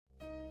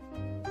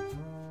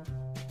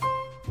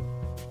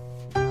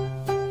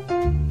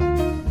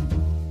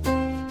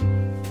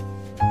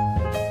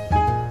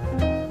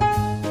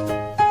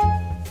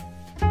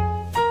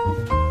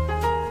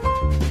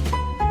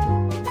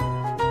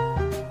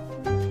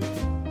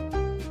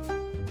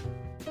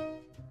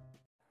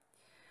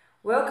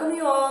Welcome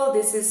you all,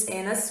 this is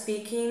Anna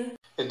speaking.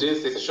 And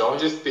this is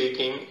Jorge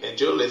speaking,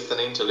 and you're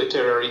listening to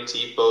Literary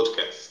Tea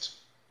Podcast.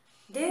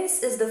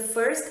 This is the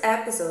first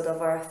episode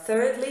of our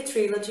thirdly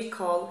trilogy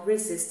called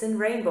Resistant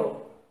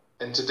Rainbow.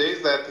 And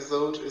today's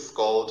episode is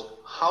called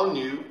How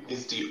New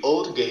is the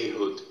Old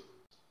Gayhood?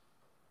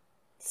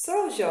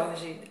 So,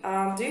 Jorge,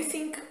 do you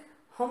think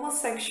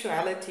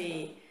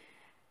homosexuality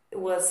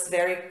was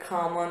very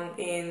common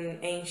in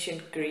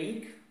ancient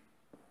Greek?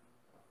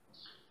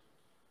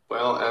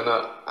 Well,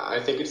 Anna,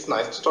 I think it's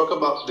nice to talk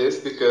about this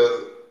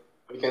because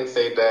we can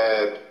say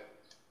that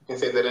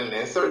an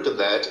answer to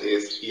that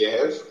is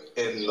yes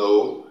and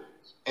no,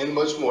 and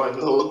much more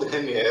no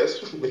than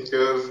yes,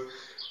 because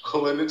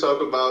when we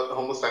talk about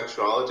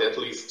homosexuality, at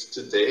least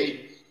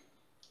today,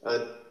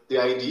 uh, the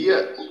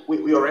idea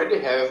we already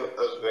have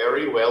a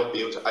very well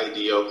built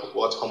idea of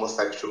what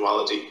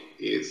homosexuality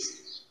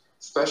is,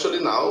 especially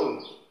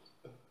now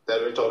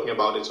that we're talking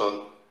about it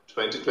on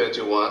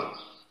 2021.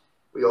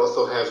 We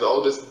also have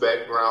all this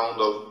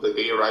background of the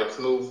gay rights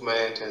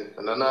movement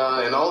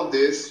and all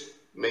this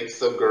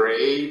makes a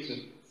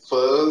great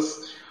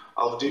fuzz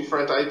of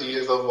different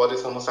ideas of what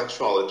is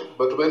homosexuality.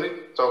 But when we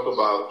talk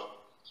about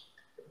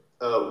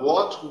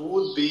what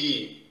would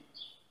be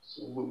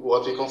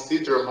what we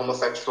consider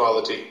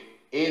homosexuality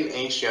in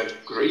ancient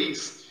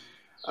Greece,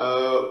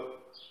 uh,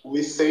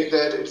 we say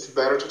that it's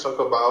better to talk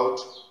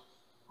about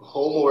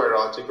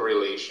homoerotic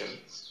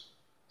relations,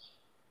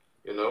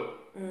 you know?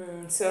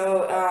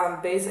 So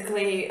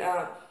basically,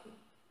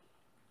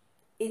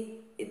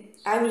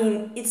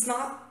 it's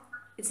not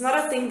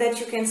a thing that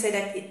you can say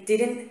that it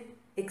didn't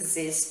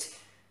exist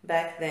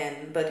back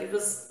then, but it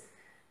was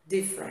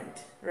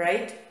different,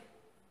 right?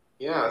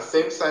 Yeah,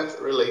 same-sex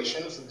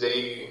relations,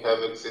 they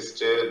have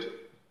existed,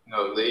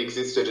 they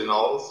existed in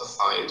all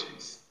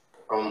societies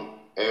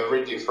from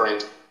every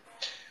different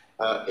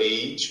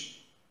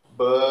age,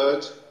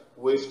 but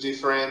with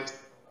different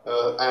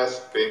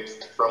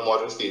aspects from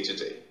what we see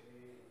today.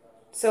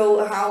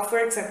 So, how, for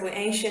example, in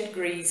ancient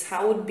Greece,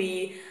 how would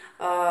be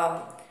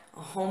a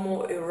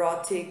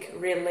homoerotic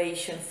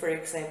relation, for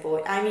example?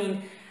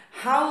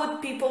 How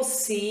would people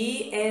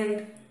see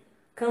and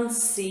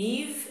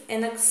conceive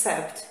and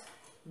accept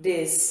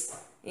this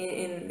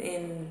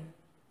in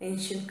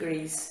ancient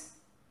Greece?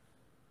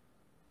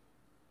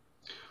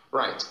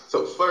 Right.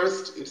 So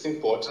first, it's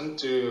important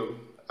to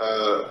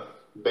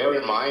bear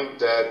in mind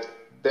that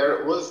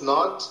there was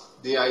not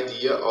the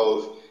idea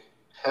of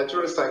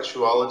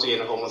heterosexuality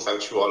and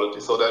homosexuality.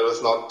 So there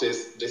was not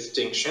this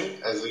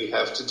distinction as we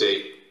have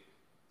today,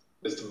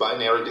 this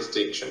binary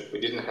distinction. We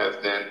didn't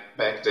have that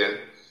back then.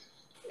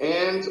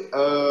 And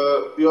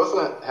we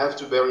also have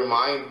to bear in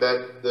mind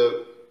that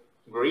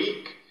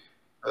Greek,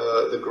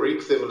 the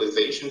Greek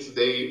civilizations,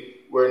 they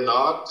were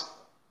not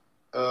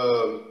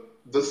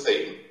the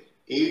same.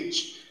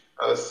 Each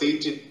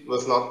city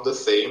was not the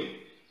same,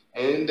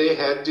 and they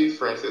had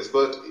differences.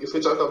 But if we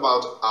talk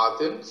about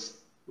Athens,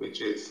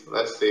 which is,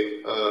 let's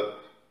say,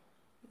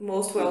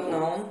 Most well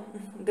known,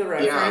 the yeah, the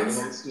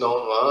reference. most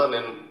known one,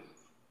 and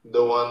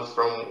the one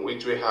from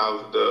which we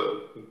have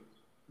the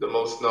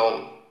most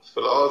known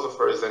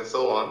philosophers and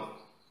so on.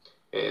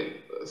 And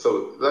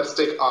so let's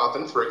take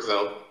Athens, for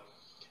example.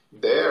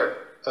 There,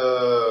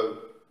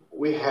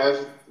 we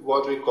have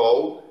what we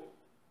call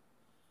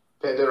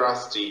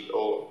pederasty,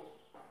 or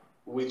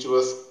which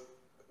was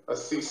a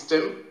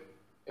system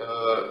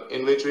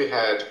in which we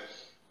had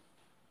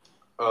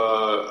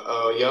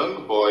a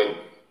young boy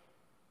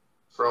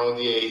from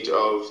the age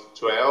of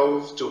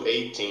 12 to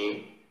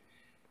 18.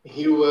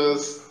 He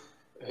was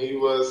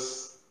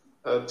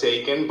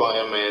taken by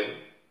a man,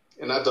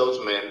 an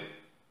adult man,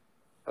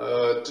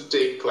 to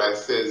take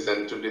classes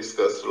and to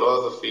discuss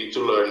philosophy,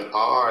 to learn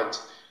art,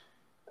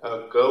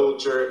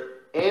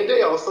 culture, and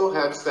they also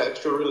had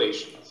sexual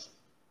relations.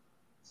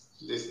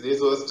 This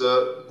was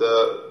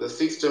the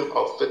system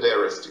of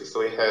pederasty.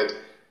 So we had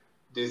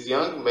this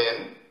young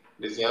man,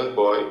 this young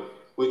boy,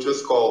 which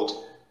was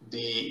called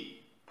the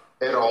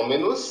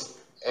eromenus,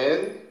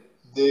 and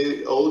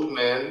the older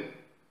man,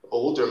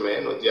 or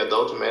the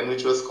adult man,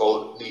 which was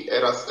called the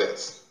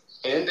erastes.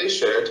 And they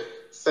shared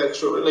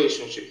sexual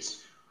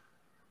relationships.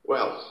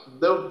 Well,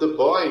 the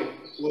boy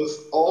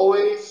was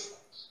always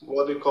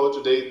what we call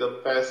today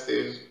the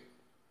passive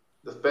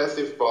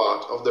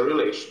part of the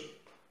relation,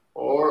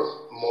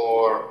 or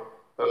more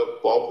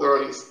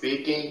popularly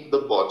speaking,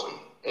 the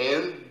bottom,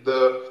 and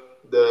the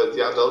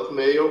adult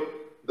male,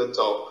 the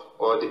top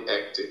or the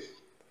active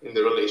in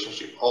the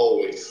relationship,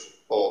 always,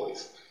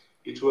 always.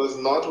 It was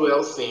not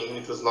well seen.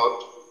 It was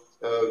not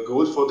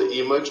good for the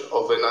image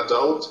of an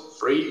adult,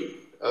 free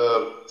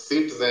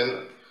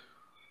citizen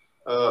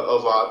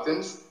of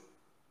Athens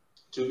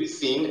to be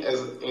seen as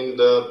in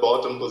the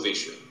bottom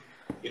position.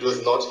 It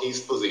was not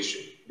his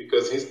position,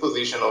 because his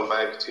position of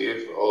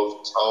active,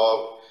 of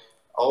top,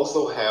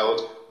 also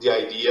held the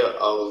idea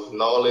of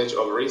knowledge,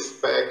 of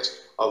respect,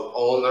 of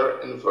honor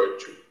and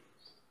virtue.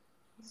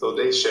 So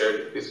they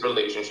shared these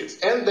relationships.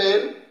 And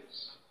then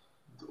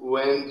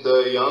when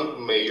the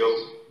young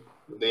male,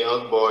 the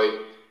young boy,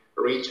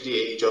 reach the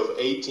age of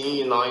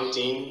 18,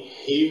 19,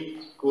 he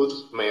could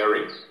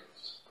marry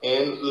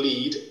and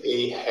lead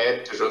a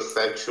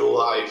heterosexual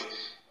life,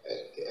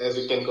 as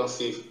we can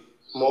conceive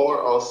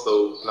more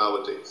also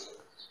nowadays.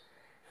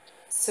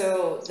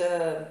 So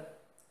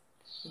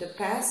the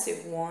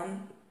passive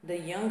one, the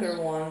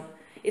younger one,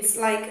 it's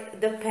like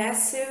the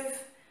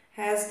passive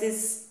has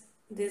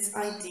this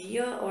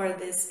idea or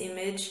this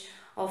image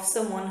of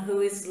someone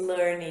who is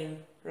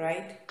learning,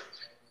 right?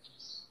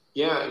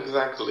 Yeah,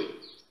 exactly.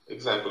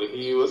 Exactly.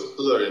 He was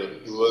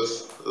learning. He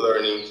was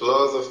learning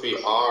philosophy,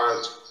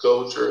 art,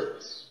 culture,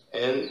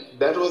 and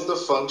that was the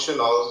function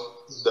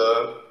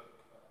the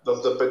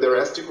the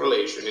pederastic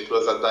relation. It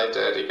was a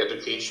didactic,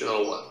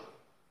 educational one.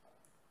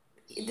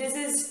 This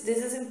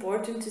is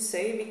important to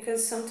say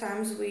because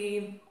sometimes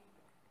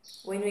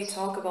when we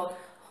talk about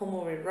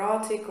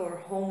homoerotic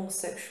or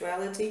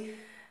homosexuality,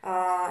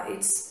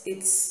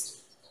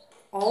 it's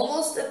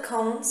almost a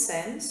common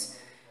sense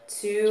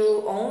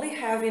to only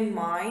have in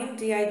mind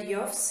the idea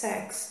of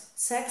sex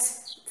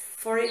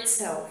for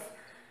itself.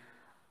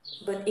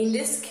 But in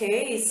this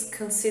case,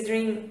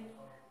 considering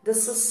the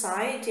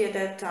society at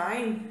that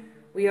time,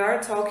 we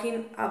are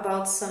talking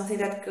about something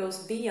that goes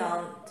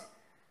beyond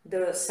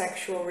the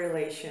sexual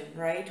relation,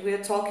 right? We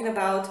are talking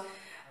about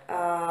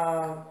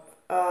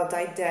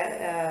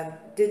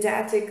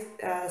didactic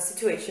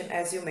situation,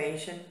 as you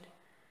mentioned.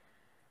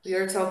 We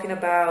are talking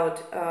about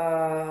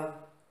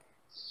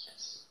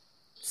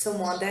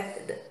someone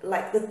that,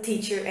 like the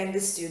teacher and the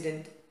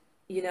student.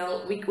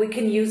 We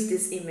can use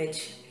this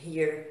image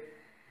here.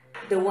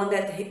 The one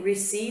that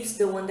receives,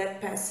 the one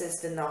that passes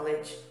the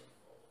knowledge.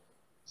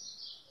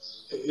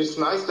 It's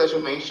nice that you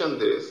mentioned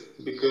this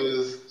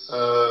because,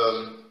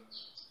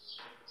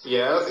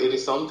 yes, it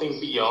is something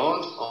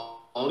beyond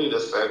only the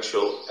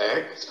sexual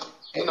act,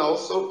 and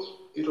also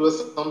it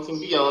was something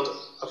beyond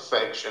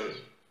affection,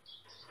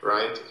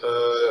 right?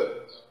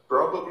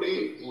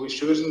 Probably we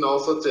shouldn't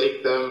also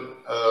take them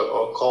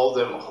or call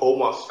them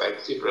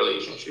homoaffective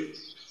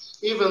relationships,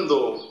 even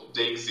though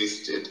they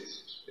existed,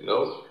 you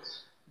know.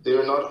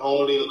 They're not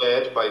only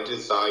led by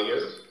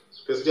desire,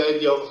 because the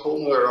idea of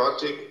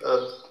homoerotic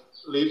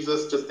leads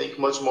us to think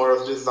much more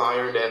of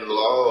desire than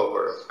love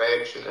or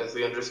affection as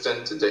we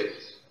understand today.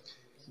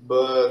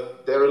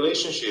 But the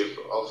relationship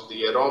of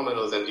the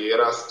Eromenos and the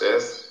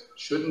Erastes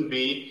shouldn't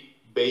be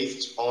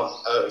based on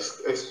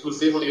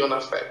exclusively on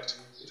affect.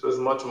 It was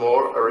much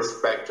more a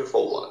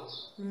respectful one.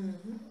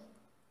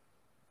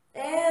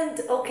 And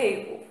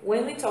okay,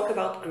 when we talk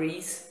about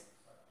Greece,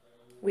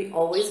 we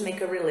always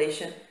make a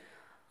relation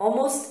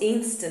almost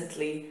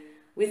instantly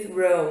with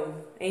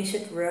Rome,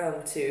 ancient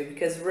Rome too,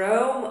 because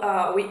Rome,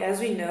 as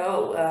we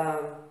know,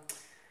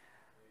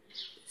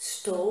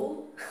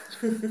 stole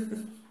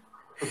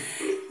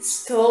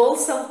stole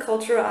some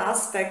cultural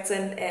aspects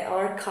and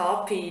or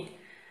copied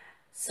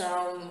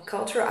some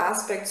cultural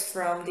aspects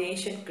from the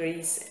ancient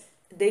Greece.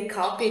 They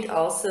copied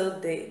also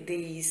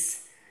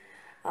these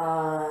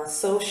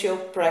social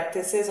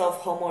practices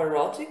of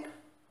homoerotic.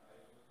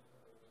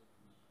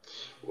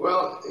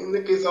 Well, in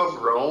the case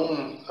of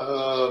Rome,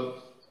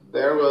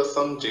 there were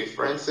some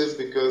differences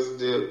because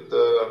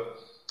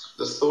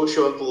the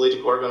social and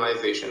political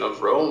organization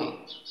of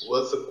Rome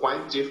was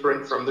quite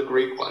different from the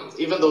Greek ones,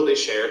 even though they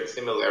shared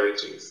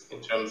similarities in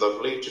terms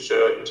of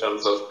literature, in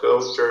terms of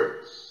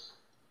culture,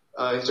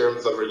 in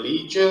terms of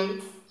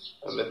religion,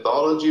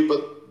 mythology,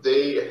 but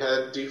they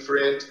had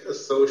different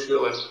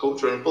social and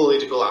cultural and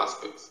political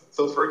aspects.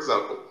 So, for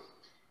example,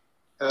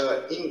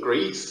 in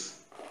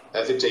Greece,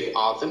 as you take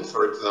Athens,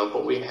 for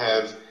example, we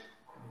have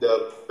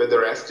the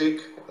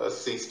pederastic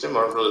system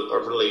of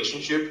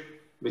relationship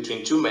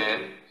between two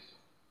men.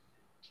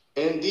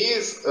 And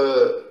these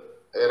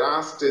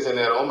Erastes and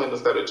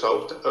Eromenos that we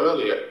talked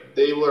earlier,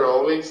 they were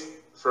always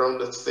from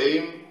the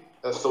same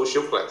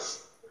social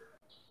class.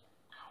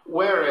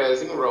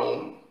 Whereas in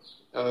Rome,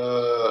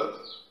 uh,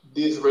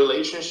 this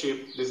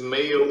relationship, this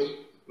male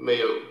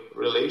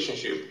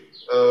relationship,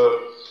 uh,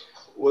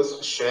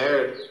 was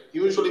shared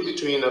usually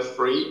between a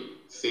free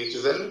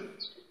citizen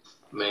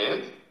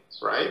man,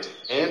 right,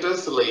 and a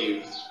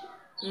slave.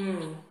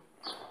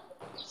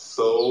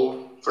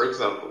 So, for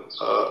example,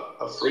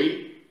 a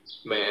free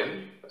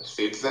man, a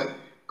citizen,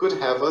 could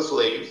have a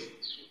slave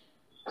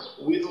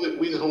with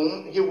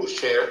whom he would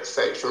share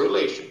sexual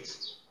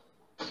relations,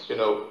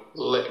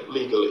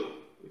 legally.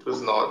 It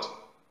was not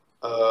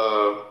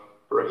uh,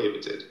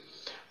 prohibited.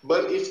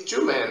 But if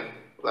two men,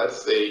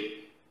 let's say,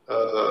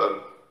 uh,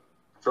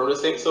 from the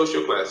same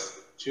social class,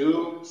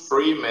 two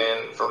free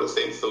men from the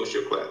same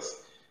social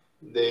class,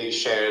 they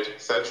shared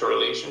sexual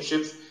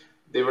relationships,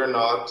 they were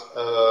not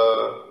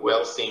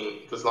well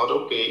seen. It was not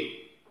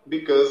okay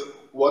because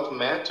what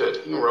mattered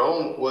in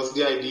Rome was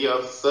the idea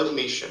of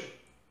submission.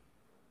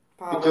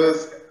 Power.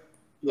 Because,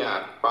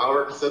 yeah,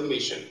 power and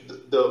submission.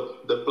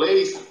 The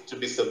place to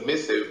be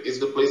submissive is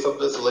the place of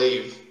the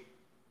slave.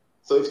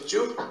 So if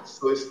two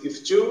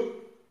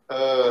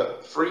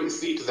free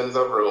citizens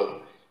of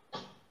Rome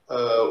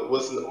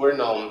were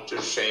known to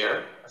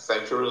share a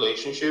sexual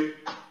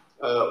relationship,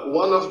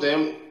 one of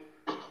them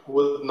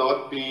would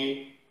not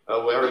be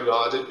well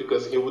regarded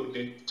because he would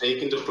be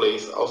taking the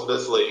place of the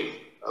slave,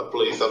 a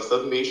place of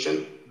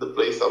submission, the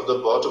place of the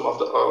bottom of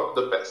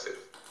the passive.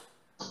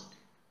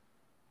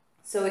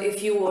 So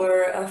if you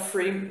were a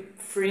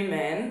free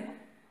man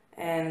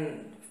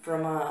and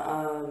from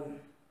a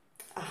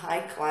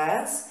high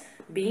class,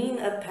 being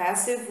a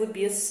passive would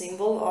be a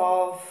symbol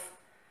of,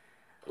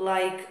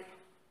 like,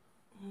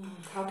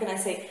 how can I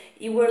say,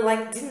 you were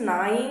like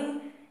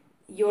denying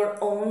your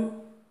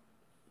own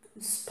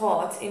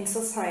spot in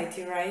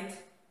society, right?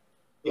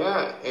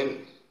 Yeah,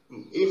 and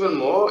even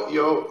more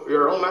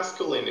your own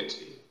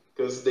masculinity,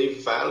 because they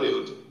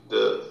valued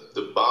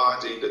the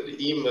body, the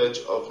image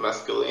of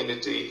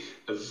masculinity,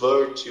 the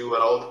virtue,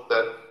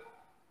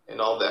 and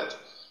all that.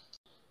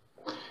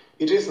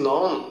 It is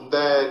known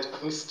that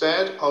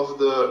instead of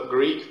the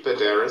Greek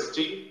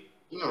pederasty,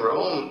 in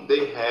Rome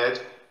they had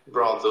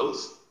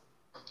brothels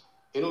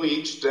in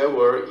which there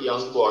were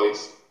young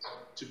boys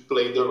to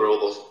play the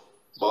role of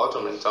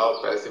bottom and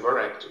top, passive or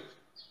active,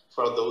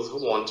 for those who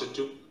wanted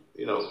to,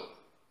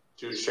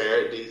 to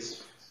share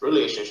these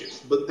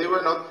relationships. But they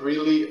were not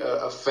really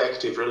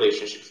affective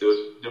relationships.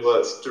 They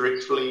were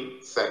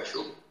strictly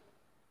sexual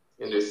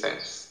in this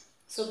sense.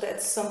 So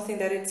that's something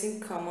that it's in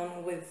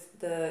common with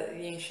the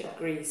ancient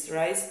Greece,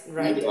 right?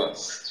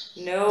 Yes.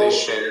 No, they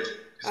shared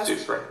this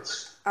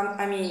difference.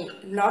 I mean,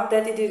 not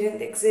that it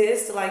didn't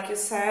exist, like you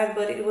said,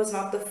 but it was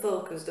not the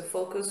focus. The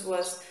focus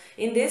was,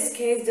 in this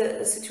case,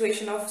 the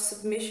situation of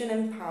submission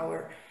and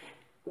power,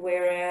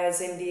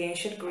 whereas in the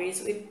ancient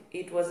Greece,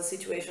 it was a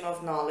situation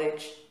of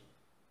knowledge.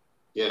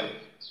 Yeah.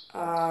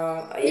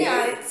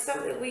 Yeah,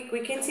 we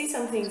can see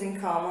some things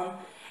in common,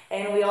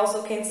 and we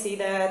also can see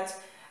that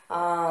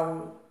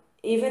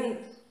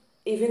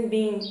even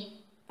being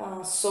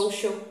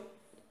social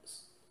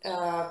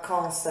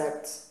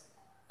concepts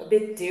a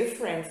bit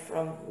different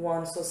from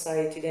one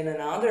society than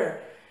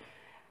another,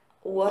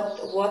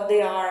 what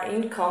they are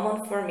in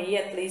common for me,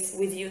 at least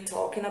with you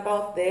talking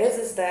about this,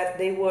 is that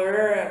they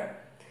were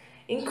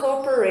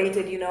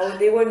incorporated,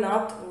 they were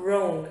not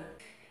wrong.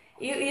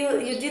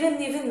 You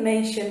didn't even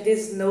mention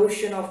this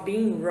notion of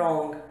being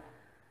wrong.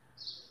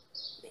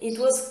 It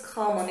was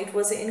common, it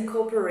was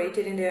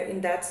incorporated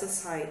in that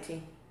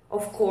society.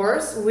 Of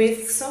course,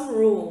 with some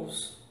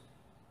rules,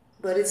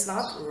 but it's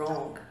not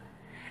wrong.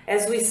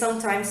 As we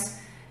sometimes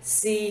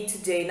see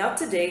today, not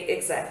today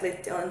exactly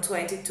on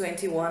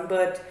 2021,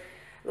 but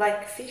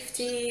like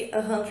 50,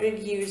 100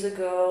 years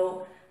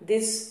ago,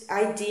 this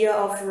idea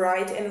of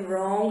right and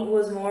wrong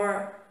was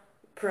more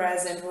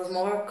present, was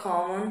more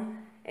common,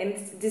 and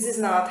this is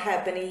not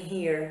happening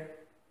here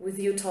with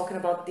you talking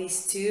about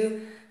these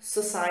two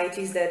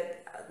societies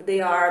that they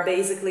are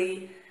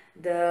basically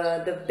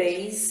the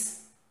base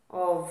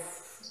of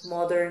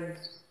modern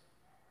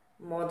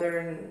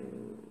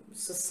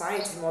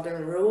societies,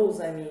 modern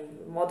rules,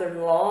 modern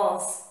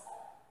laws,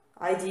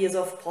 ideas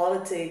of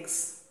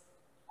politics.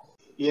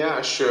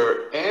 Yeah,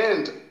 sure.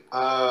 And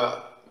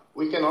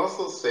we can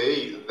also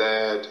say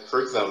that,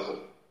 for example,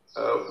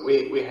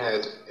 we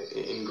had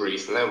in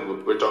Greece,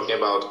 now we're talking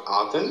about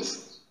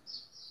Athens,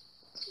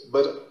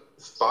 but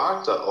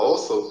Sparta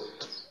also,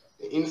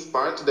 in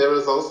Sparta there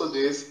was also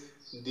these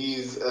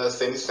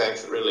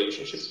same-sex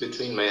relationships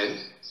between men,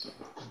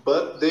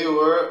 but they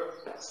were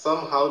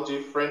somehow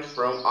different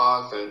from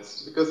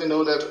Athens, because you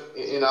know that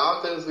in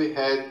Athens we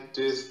had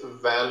this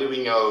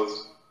valuing of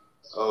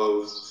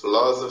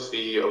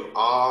philosophy, of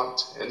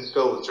art and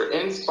culture.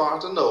 In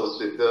Sparta, no,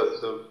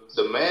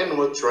 the men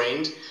were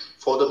trained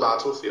for the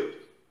battlefield,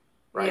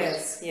 right?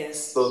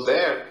 Yes. So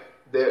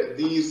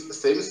these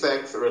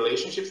same-sex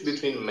relationships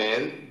between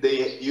men,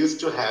 they used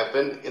to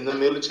happen in the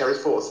military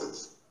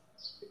forces,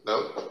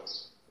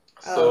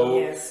 So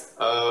yes.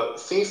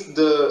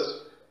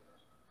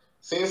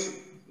 Since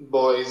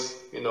boys,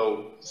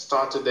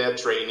 started their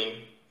training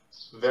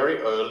very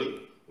early,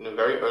 in a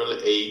very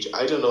early age.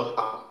 I don't know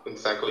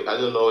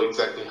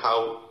exactly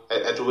how,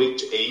 at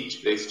which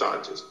age they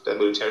started their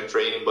military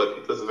training, but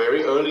it was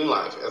very early in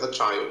life, as a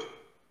child.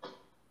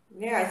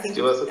 Yeah, I think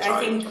still as a child. I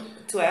think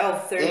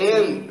 12, 13.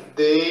 And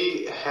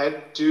they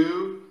had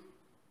to,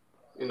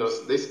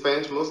 they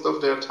spent most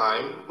of their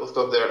time, most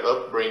of their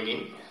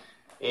upbringing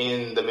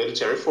in the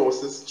military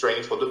forces,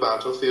 training for the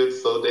battlefield.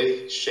 So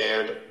they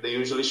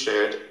usually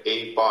shared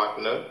a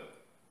partner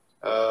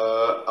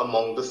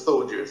among the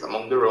soldiers,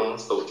 among the Roman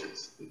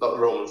soldiers. Not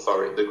Roman,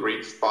 sorry, the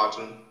Greek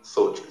Spartan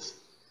soldiers.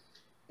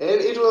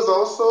 And it was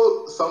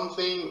also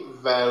something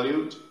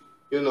valued,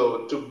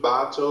 to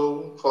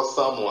battle for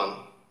someone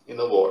in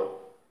a war,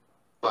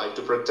 like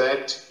to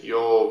protect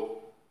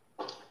your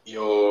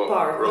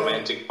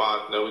romantic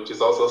partner, which is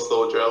also a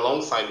soldier,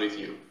 alongside with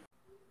you.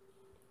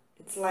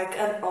 It's like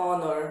an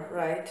honor,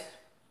 right?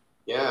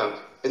 Yeah,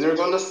 and you're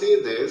gonna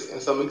see this in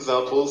some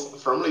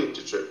examples from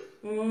literature.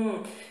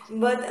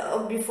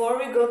 But before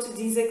we go to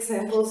these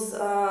examples,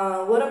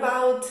 what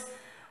about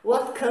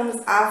what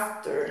comes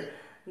after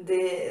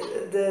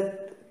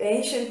the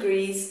ancient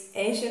Greece,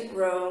 ancient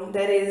Rome,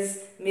 that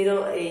is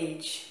Middle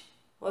Age?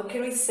 What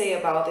can we say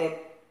about it?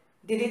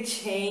 Did it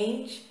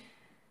change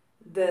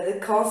the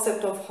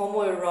concept of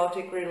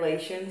homoerotic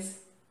relations?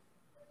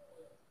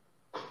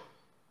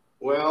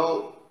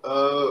 Well,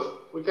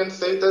 we can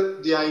say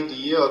that the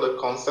idea or the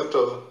concept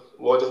of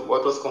what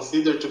was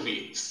considered to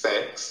be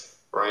sex,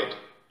 right,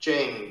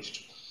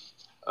 changed.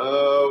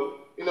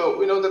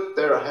 We know that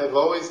there has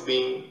always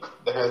been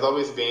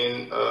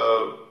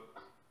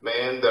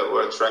men that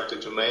were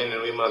attracted to men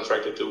and women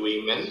attracted to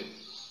women.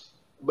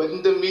 But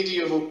in the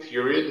medieval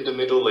period, in the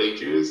Middle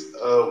Ages,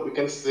 we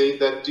can say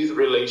that these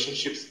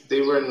relationships,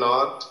 they were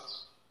not,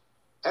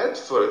 at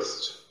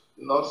first,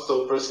 not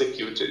so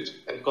persecuted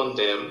and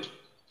condemned,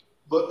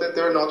 but that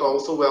they're not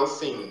also well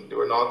seen. They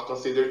were not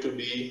considered to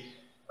be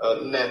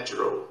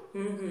natural,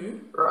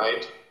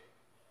 right?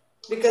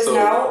 Because So,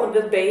 now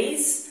the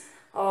base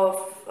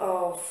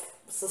of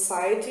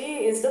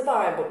society is the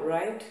Bible,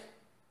 right?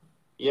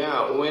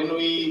 yeah,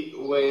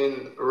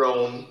 when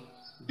Rome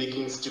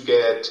begins to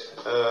get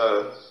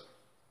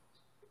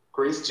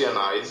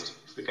Christianized,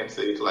 if we can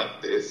say it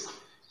like this,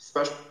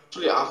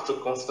 especially after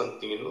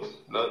Constantine,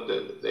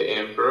 the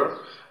emperor,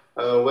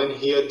 when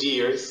he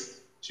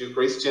adheres to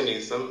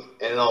Christianism,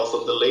 and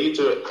also the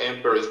later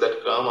emperors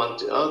that come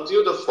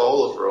until the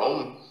fall of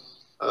Rome,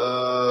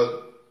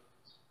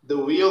 the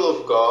will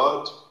of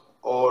God,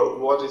 or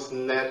what is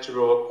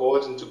natural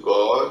according to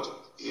God,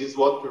 is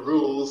what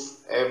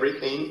rules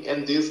everything,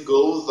 and this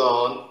goes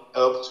on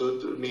up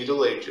to the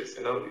Middle Ages.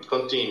 It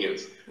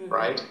continues,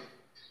 right?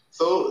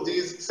 So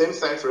these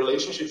same-sex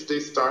relationships, they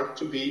start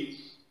to be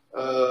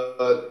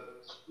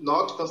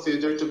not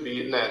considered to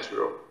be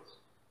natural,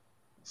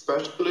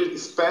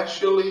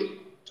 especially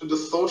to the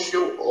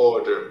social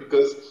order,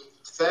 because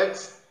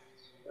sex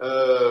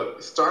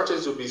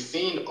started to be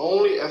seen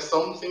only as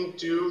something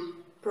to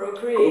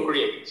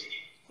procreate.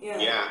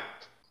 Yeah.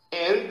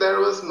 And there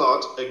was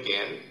not,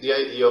 again, the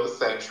idea of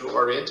sexual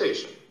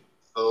orientation.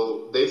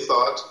 So they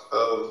thought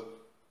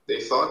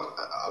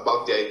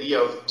about the idea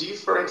of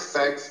different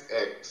sex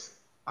acts.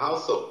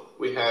 Also,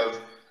 we have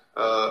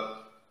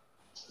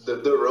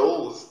the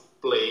roles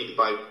played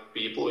by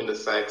people in the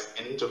sex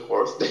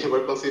intercourse. They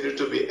were considered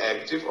to be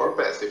active or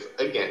passive.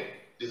 Again,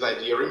 this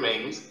idea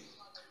remains,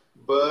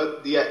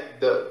 but the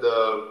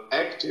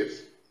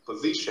active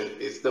position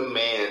is the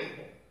man.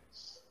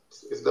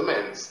 Is the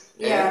man's.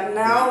 Yeah, and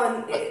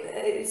now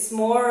it's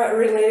more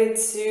related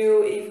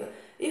to,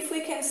 if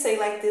we can say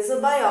like this, a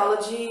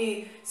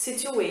biology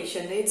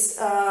situation. It's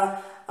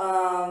the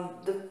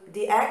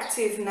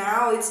active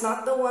now. It's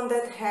not the one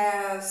that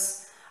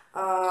has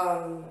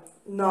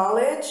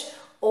knowledge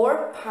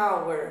or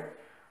power,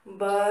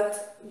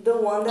 but the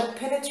one that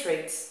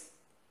penetrates.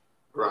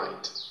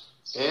 Right.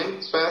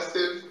 And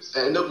passive,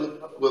 and the woman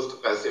was the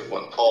passive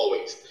one,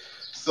 always.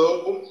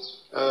 So,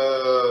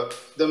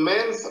 the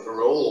man's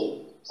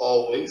role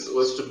always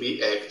was to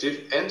be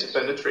active and to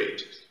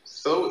penetrate.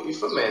 So,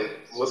 if a man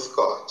was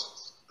caught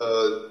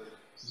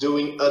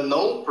doing a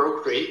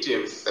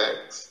non-procreative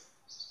sex,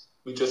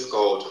 which is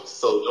called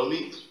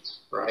sodomy,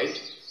 right?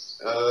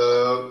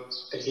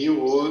 He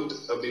would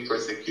be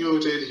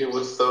persecuted, he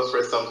would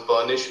suffer some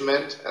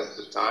punishment at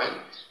the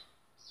time.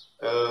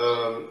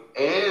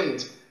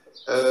 And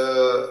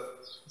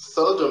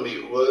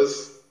sodomy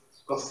was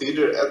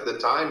considered at the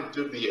time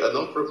to be a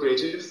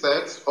non-procreative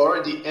sex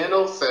or the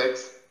anal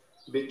sex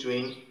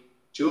between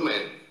two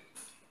men.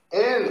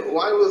 And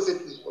why was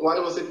it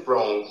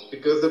wrong?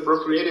 Because the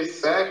procreative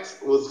sex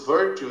was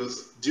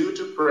virtuous due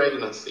to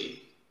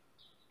pregnancy.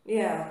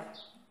 Yeah.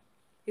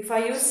 If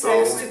I use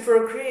sex to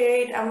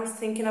procreate, I'm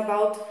thinking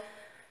about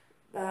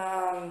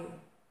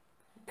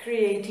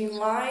creating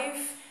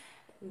life.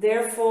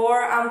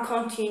 Therefore, I'm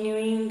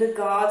continuing the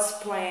God's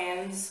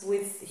plans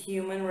with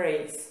human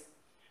race.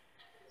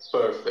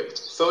 Perfect.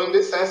 So in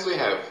this sense, we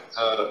have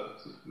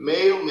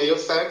male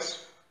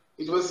sex.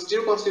 It was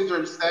still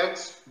considered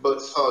sex,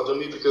 but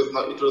sodomy, because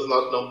it was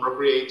not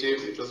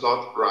non-procreative, it was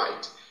not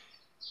right.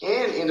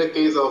 And in the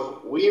case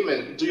of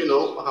women, do you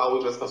know how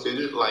it was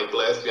considered, like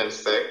lesbian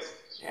sex?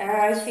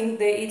 I think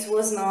that it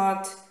was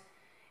not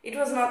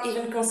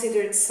even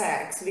considered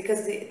sex,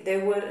 because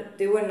there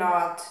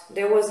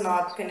was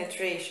not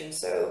penetration.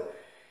 So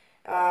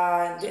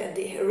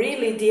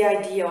really the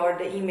idea or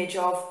the image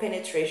of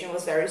penetration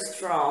was very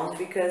strong,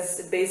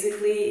 because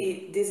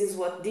basically this is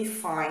what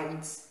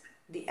defines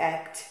the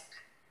act.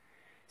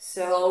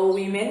 So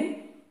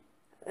women,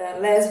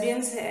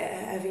 lesbians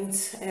having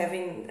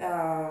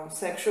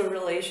sexual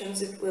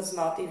relations, it was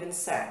not even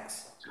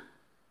sex.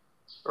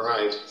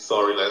 Right.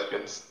 Sorry,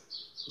 lesbians.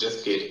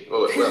 Just kidding.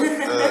 Oh,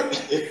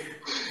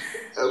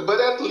 well, but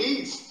at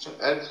least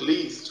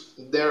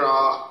there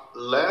are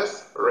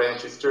less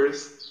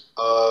registers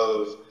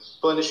of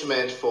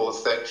punishment for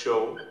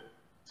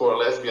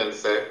lesbian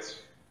sex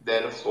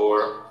than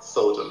for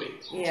sodomy,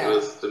 which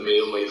was the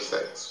male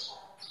sex.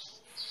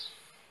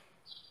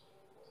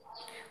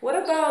 What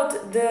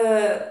about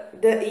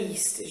the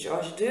East,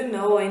 George? Do you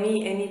know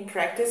any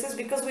practices?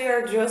 Because we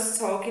are just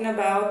talking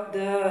about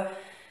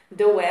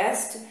the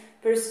West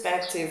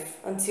perspective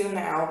until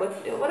now,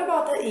 but what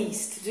about the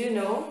East? Do you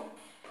know?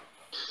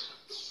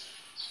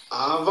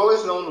 I've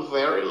always known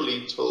very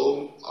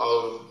little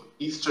of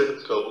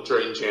Eastern culture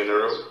in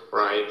general,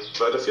 right?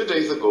 But a few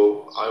days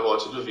ago, I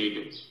watched a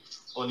video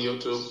on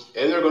YouTube,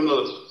 and we're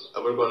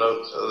gonna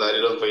let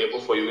it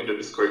available for you in the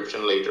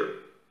description later,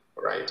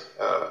 right?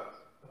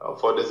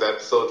 For this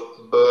episode.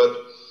 But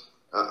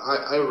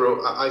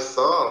I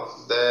saw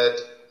that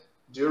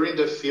during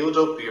the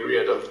feudal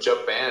period of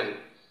Japan,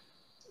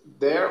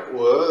 there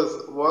was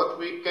what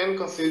we can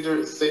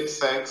consider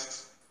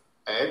same-sex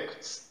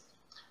acts,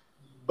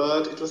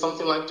 but it was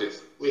something like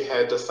this. We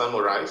had the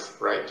samurais,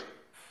 right,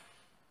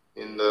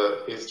 in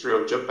the history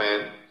of Japan,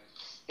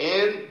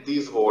 and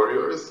these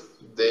warriors,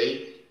 they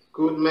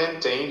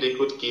they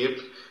could keep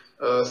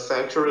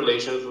sexual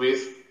relations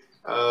with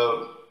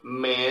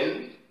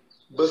men,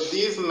 but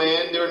these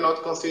men, they're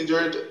not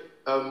considered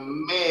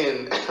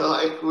men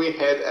like we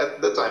had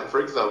at the time.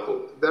 For example,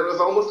 there was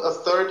almost a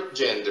third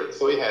gender.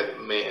 So we had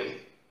men,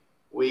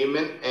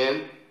 women,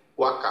 and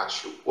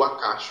wakashu.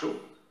 Wakashu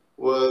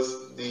were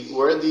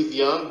these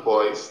young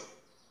boys,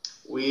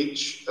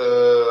 which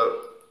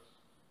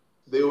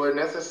they were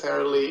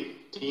necessarily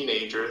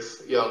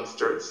teenagers,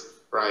 youngsters,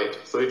 right?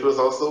 So it was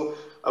also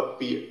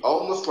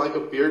almost like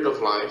a period of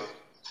life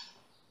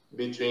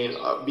between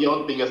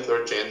beyond being a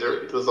third gender.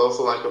 It was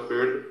also like a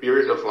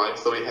period of life.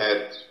 So we had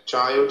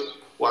child,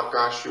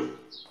 wakashu,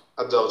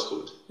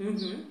 adulthood,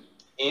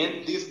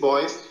 and these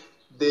boys,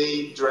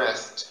 they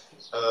dressed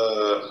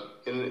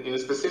in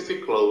specific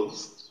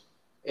clothes,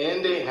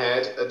 and they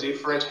had a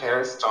different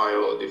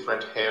hairstyle,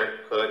 different hair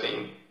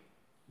cutting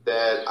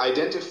that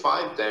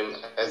identified them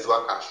as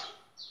wakashu.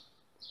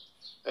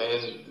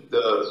 And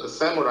the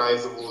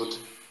samurais would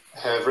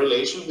have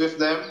relations with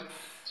them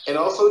and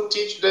also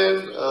teach them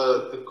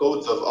the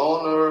codes of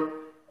honor,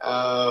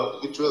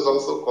 which was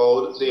also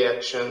called the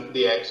act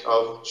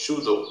of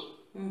shudo.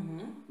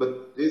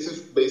 But this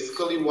is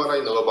basically what I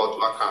know about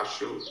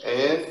wakashu.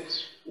 And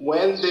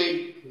when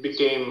they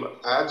became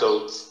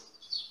adults,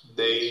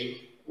 they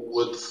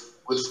would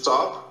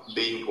stop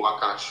being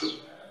wakashu,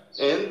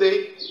 and they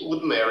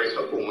would marry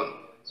a woman,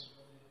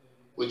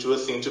 which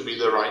was seen to be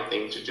the right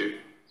thing to do.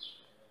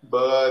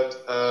 But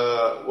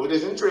what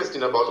is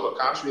interesting about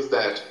wakashu is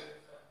that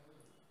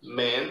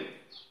men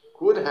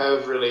could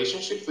have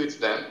relationships with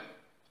them,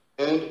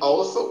 and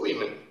also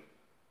women.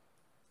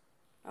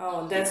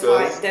 Oh,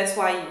 Because that's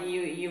why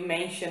you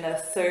mentioned a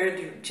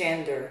third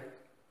gender.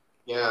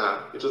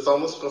 yeah, it was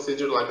almost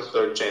considered like a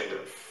third gender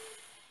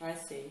I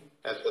see.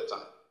 at the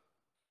time.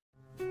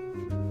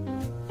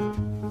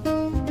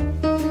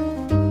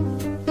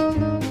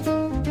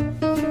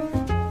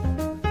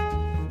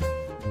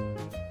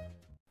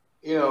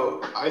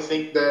 I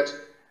think that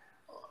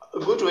a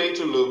good way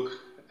to look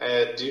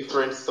at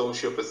different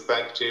social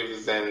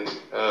perspectives and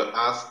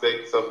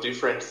aspects of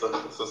different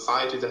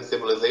societies and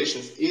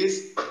civilizations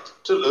is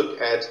to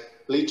look at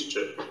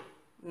literature,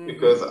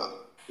 because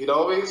it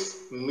always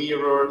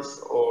mirrors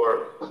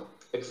or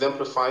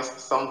exemplifies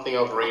something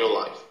of real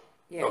life,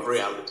 of Yes.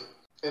 reality.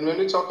 And when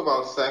we talk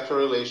about sexual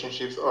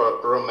relationships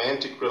or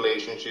romantic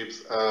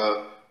relationships,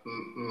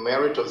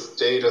 marital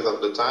status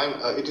of the time,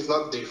 it is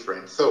not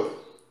different. So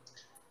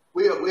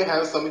we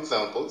have some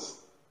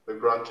examples. We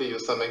brought to you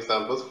some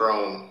examples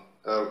from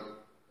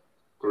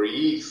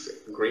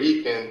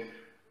Greek and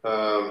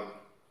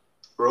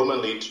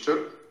Roman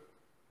literature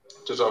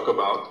to talk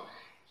about.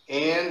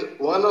 And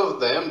one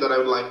of them that I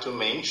would like to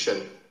mention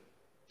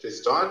to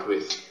start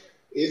with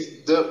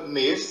is the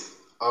myth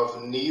of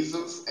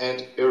Nisus and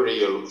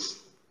Euryalus.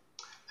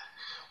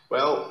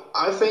 Well,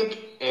 I think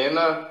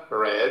Anna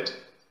read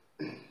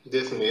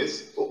this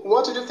myth.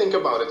 What did you think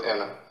about it,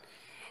 Anna?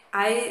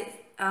 I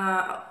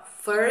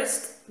first,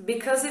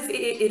 because if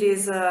it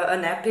is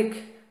an epic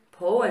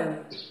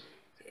poem,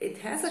 it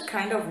has a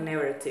kind of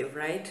narrative,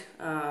 right?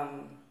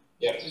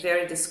 Yeah.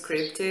 Very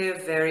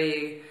descriptive,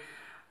 very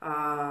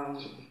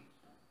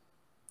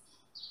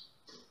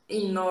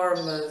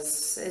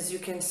enormous, as you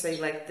can say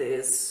like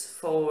this,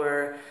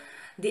 for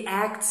the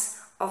acts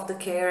of the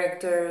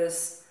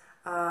characters,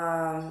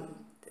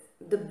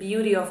 the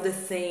beauty of the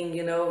thing,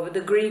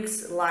 the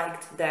Greeks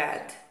liked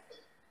that.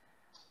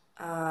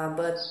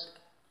 But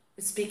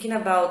speaking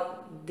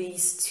about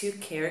these two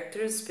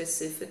characters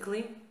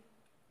specifically,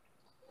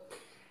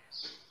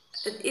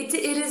 it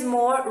is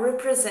more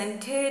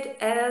represented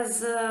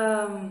as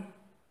an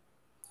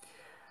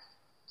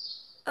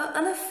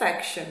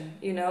affection,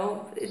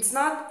 it's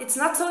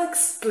not so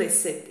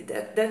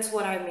explicit. That's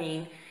what I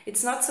mean.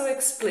 It's not so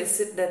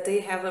explicit that they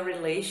have a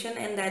relation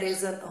and that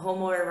is a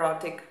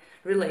homoerotic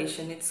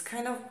relation. It's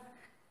kind of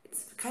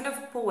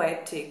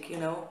poetic.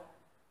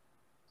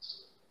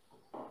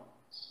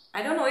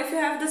 I don't know if you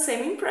have the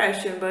same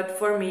impression, but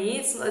for me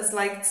it's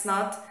like it's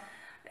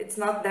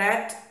not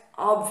that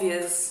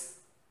obvious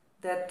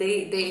that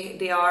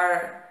they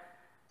are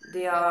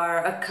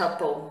a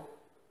couple.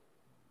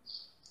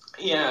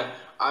 Yeah,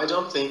 I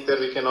don't think that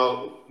we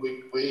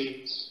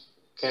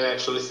can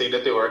actually say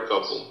that they were a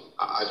couple.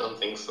 I don't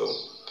think so.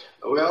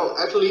 Well,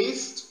 at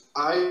least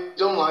I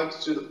don't like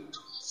to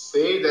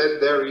say that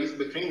there is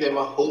between them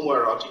a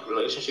homoerotic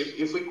relationship.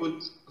 If we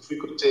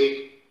could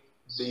take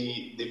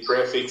the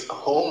prefix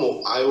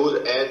homo, I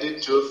would add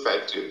it to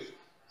affective.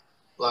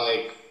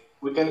 Like,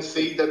 we can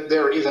see that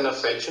there is an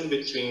affection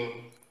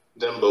between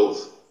them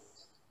both,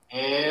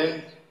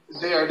 and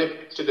they are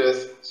depicted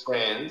as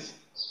friends.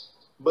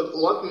 But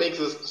what makes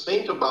us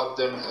think about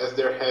them as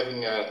they're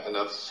having an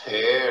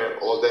affair,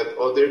 or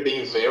they're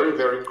being very,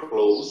 very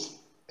close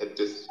at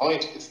this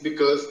point, is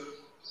because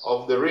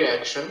of the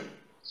reaction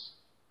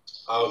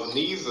of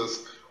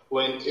Nisus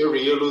when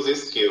Euryalus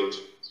is killed.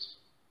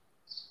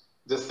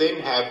 The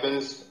same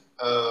happens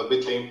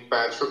between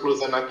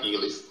Patroclus and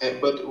Achilles.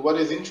 But what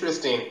is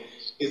interesting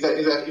is that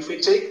if we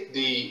take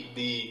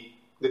the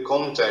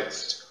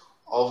context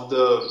of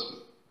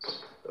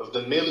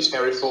the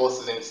military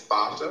forces in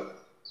Sparta,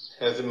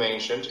 as we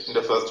mentioned in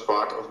the first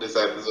part of this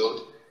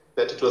episode,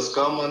 that it was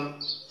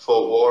common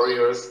for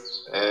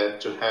warriors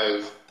to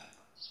have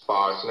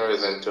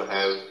partners and to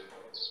have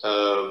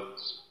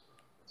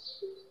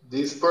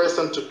this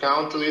person to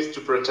count with,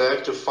 to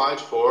protect, to fight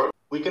for.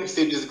 We can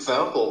see this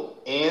example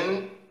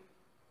in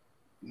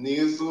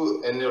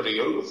Nisus and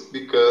Euryalus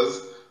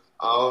because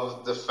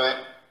of the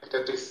fact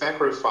that they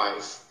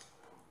sacrifice.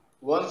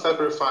 One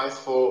sacrifice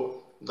for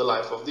the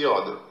life of the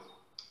other.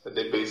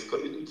 They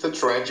basically, it's a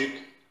tragic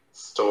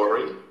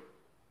story,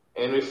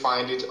 and we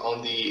find it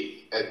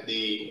at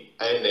the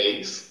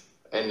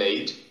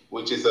Aeneid,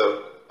 which is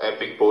an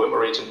epic poem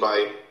written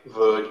by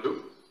Virgil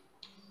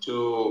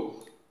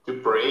to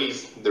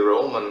praise the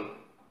Roman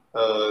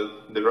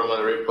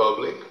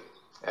Republic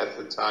at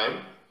the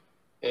time.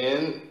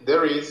 And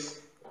there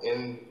is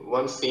in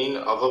one scene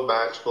of a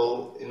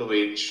battle in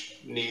which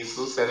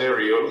Nisus and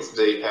Euryalus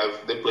they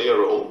play a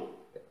role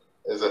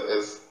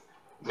as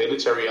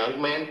military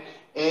young men,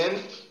 and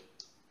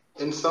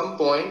in some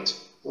point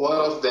one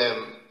of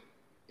them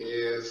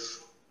is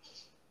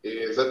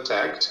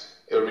attacked.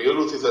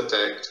 Euryalus is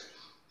attacked,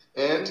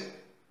 and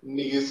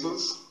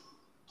Nisus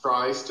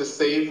tries to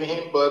save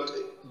him, but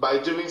by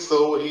doing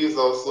so, he is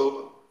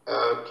also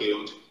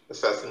killed,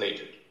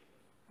 assassinated.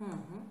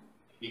 Mm-hmm.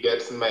 He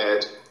gets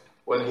mad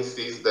when he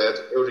sees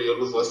that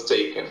Euryalus was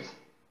taken.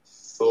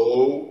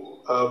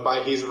 So,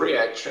 by his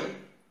reaction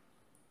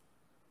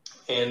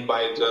and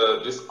by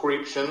the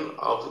description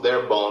of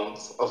their bond,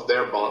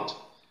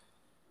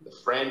 the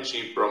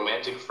friendship,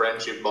 romantic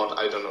friendship bond,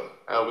 I don't know.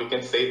 We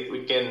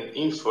can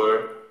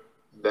infer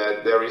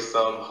that there is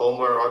some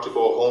homoerotic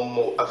or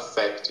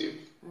homoaffective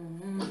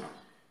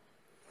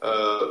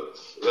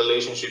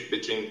relationship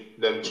between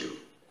them two.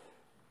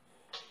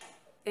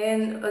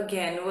 And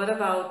again, what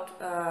about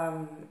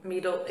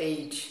middle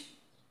age?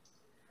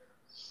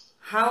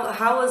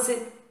 How is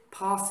it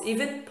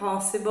even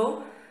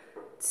possible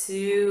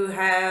to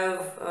have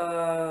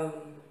a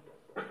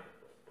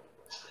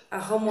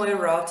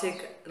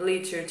homoerotic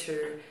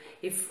literature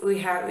if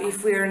we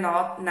are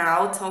not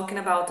now talking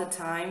about the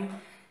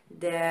time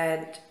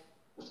that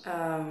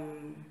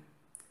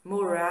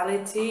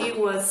morality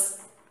was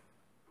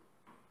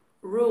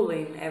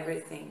ruling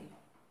everything?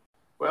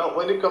 Well,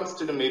 when it comes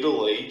to the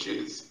Middle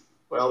Ages,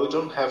 we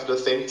don't have the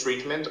same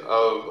treatment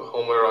of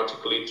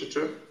homoerotic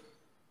literature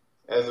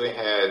as we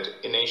had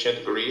in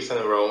ancient Greece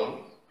and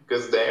Rome,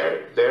 because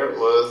there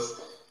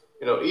was,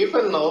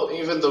 even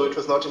though it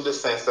was not in the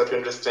sense that we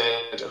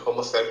understand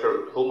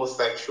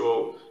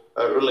homosexual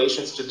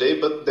relations today,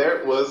 but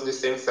there was the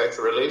same-sex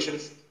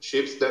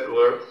relationships that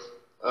were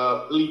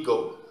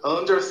legal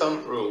under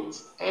some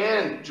rules,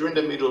 and during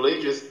the Middle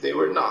Ages they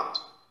were not.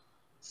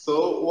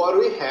 So what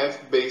we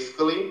have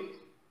basically,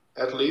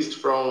 at least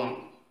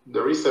from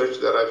the research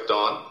that I've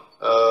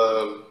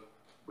done,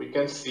 we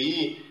can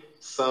see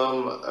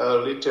some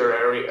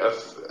literary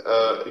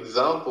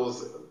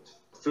examples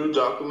through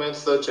documents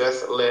such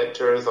as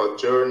letters or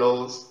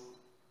journals.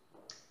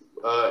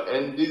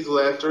 And these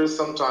letters,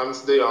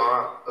 sometimes they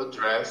are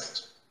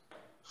addressed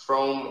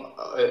from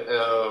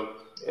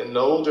an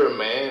older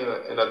man,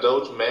 an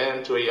adult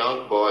man, to a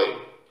young boy.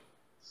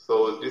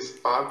 So this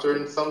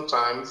pattern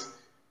sometimes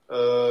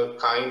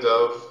kind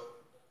of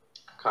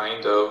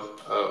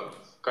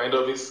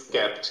is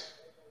kept.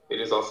 It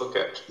is also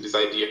kept, this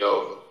idea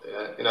of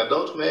an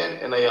adult man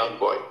and a young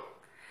boy.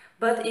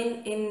 But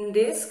in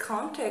this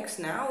context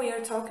now, we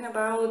are talking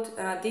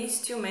about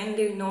these two men.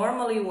 They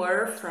normally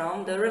were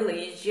from the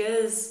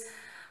religious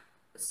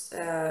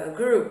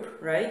group,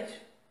 right?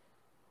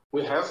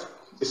 We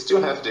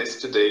still have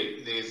this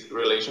today, these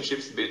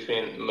relationships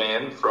between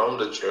men from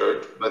the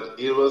church, but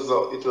it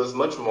was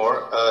much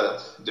more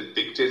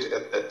depicted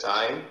at that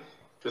time.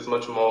 It was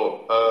much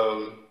more,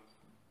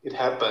 it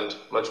happened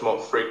much more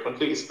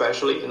frequently,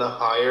 especially in the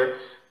higher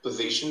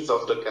positions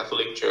of the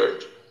Catholic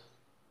Church.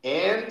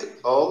 And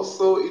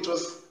also it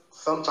was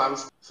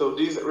sometimes, so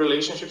these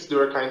relationships, they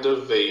were kind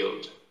of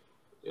veiled,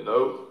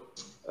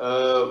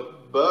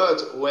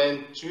 but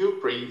when two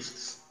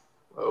priests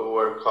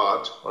were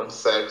caught on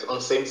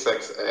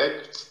same-sex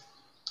acts,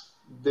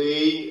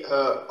 they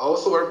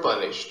also were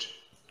punished.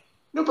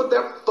 But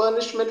their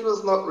punishment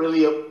was not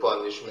really a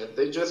punishment.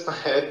 They just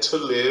had to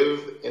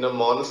live in a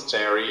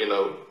monastery,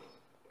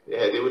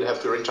 They would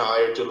have to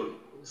retire to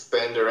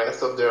spend the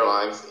rest of their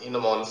lives in a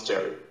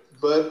monastery.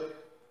 But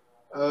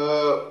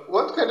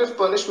what kind of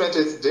punishment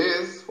is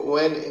this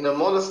when in a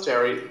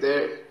monastery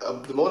the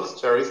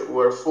monasteries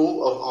were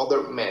full of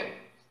other men?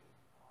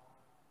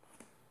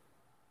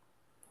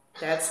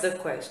 That's the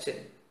question.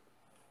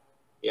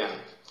 Yeah.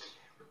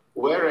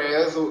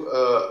 Whereas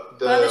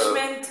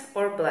Punishment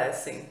or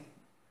blessing?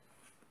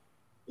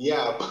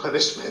 Yeah,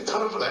 punishment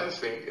or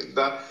blessing.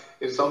 That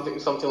is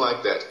something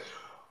like that.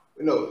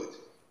 You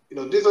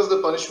know, this was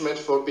the punishment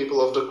for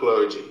people of the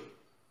clergy.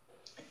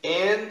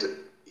 And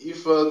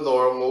if a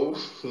not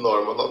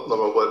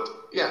normal, but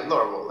yeah,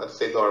 normal, let's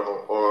say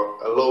normal,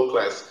 or a low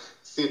class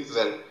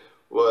citizen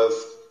was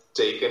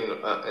taken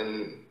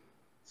in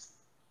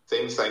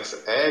same-sex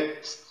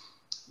acts,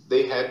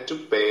 they had to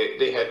pay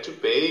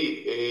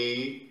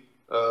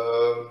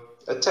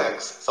a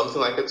tax,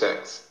 something like a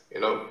tax,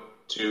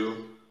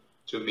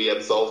 to be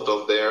absolved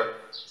of their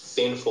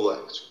sinful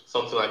act,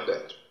 something like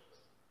that.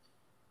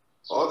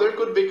 Or they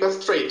could be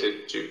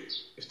castrated too,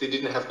 if they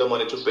didn't have the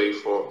money to pay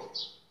for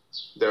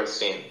their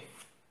sin.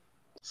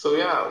 So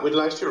yeah, we'd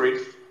like to read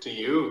to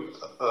you,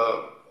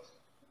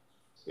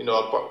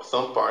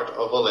 some part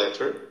of a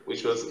letter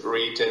which was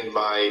written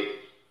by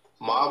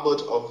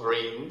Marbot of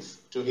Reims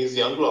to his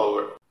young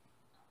lover.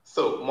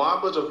 So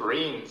Marbot of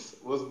Reims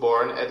was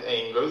born at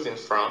Angers in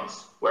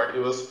France, where he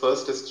was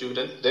first a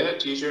student, then a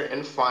teacher,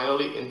 and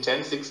finally in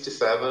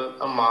 1067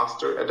 a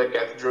master at the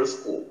cathedral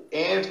school.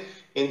 And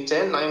in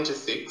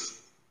 1096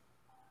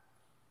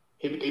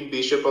 he became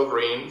Bishop of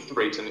Reims,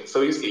 Brittany.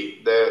 So you see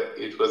that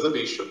it was a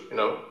bishop,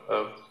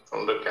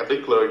 from the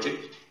Catholic clergy,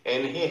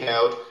 and he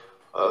held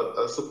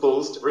a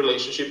supposed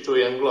relationship to a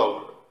young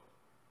lover.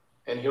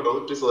 And he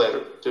wrote this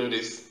letter to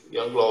this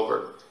young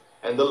lover,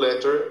 and the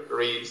letter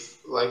reads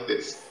like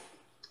this.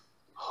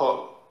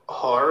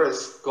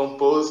 Horace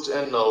composed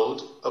an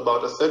ode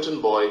about a certain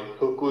boy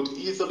who could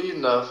easily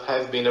enough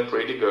have been a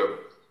pretty girl.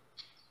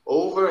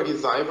 Over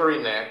his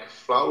ivory neck,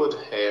 flowered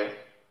hair,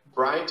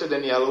 brighter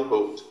than yellow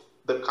gold,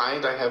 the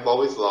kind I have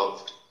always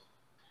loved.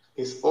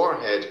 His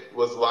forehead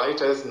was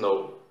white as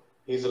snow,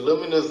 his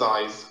luminous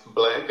eyes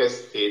black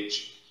as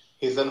pitch,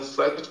 his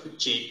unflattered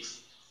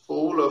cheeks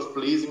full of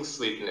pleasing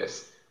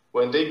sweetness,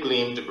 when they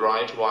gleamed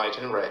bright white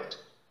and red.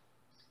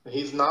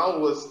 His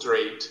nose was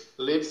straight,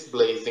 lips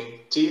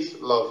blazing, teeth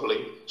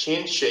lovely,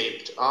 chin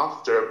shaped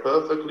after a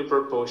perfectly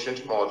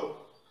proportioned model.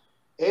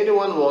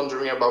 Anyone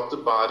wondering about the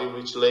body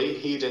which lay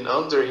hidden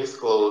under his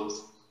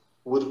clothes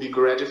would be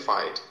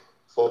gratified,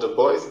 for the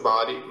boy's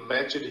body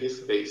matched his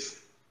face.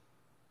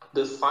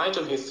 The sight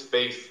of his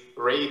face,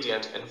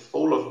 radiant and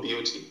full of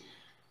beauty,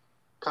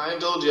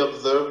 kindled the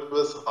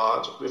observer's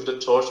heart with the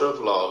torch of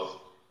love.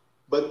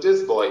 But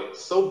this boy,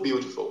 so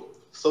beautiful,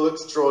 so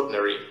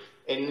extraordinary,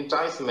 an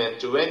enticement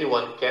to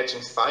anyone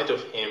catching sight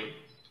of him,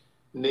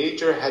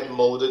 nature had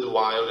molded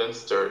wild and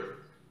stern.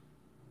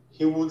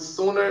 He would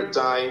sooner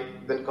die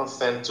than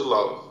consent to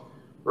love.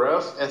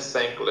 Rough and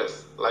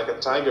thankless, like a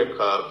tiger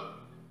cub,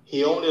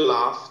 he only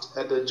laughed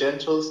at the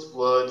gentlest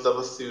words of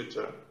a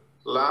suitor,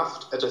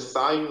 laughed at a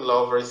sighing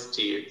lover's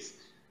tears.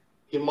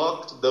 He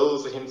mocked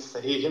those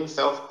he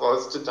himself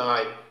caused to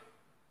die.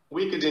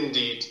 Wicked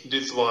indeed,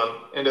 this one,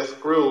 and as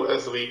cruel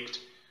as wicked,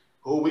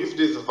 who with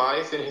this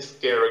vice in his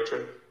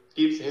character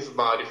keeps his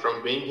body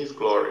from being his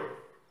glory.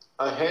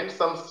 A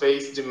handsome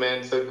face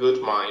demands a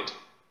good mind,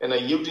 and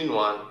a yielding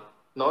one,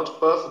 not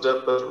puffed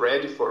up but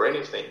ready for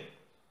anything.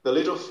 The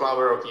little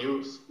flower of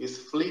youth is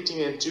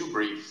fleeting and too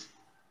brief.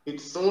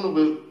 It soon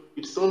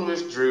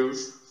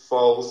withdraws,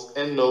 falls,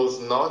 and knows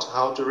not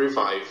how to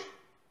revive.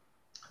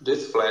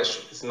 This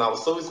flesh is now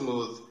so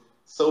smooth,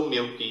 so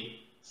milky,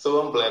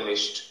 so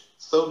unblemished,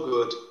 so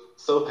good,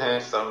 so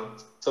handsome,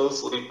 so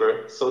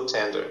slipper, so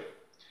tender.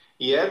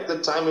 Yet the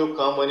time will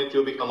come when it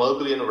will become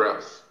ugly and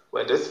rough,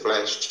 when this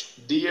flesh,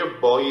 dear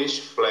boyish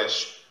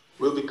flesh,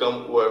 will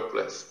become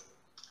worthless.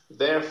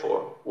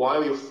 Therefore,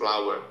 while you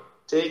flower,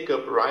 take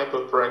up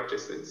riper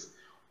practices.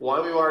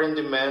 While you are in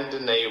demand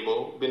and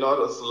able, be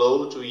not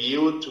slow to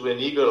yield to an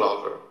eager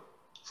lover.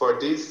 For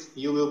this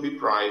you will be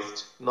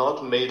prized,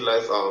 not made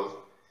less of.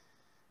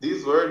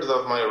 These words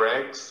of my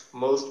Rex,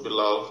 most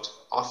beloved,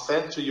 are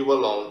sent to you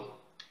alone.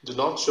 Do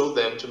not show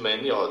them to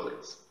many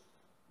others.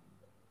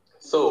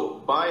 So,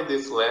 by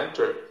this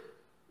letter,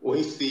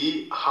 we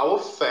see how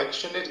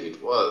affectionate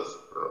it was,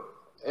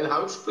 and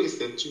how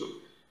explicit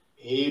too.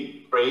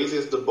 He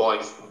praises the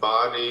boy's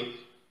body,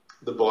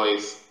 the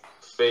boy's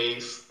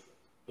face,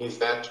 his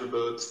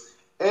attributes,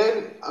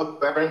 and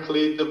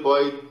apparently the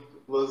boy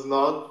was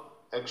not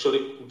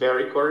actually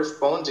very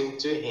corresponding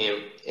to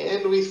him.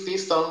 And we see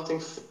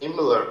something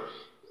similar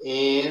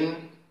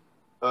in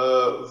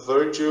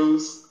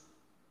Virgil's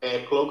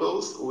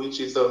Eclogos,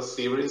 which is a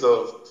series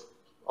of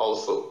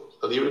also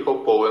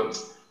lyrical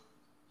poems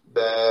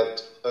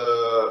that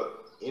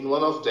in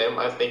one of them,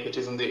 I think it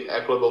is in the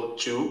Eclogue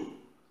 2,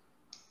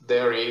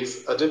 there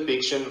is a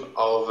depiction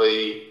of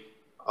a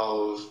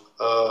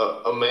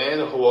man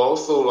who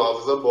also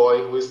loves a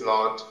boy who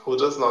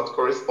does not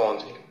correspond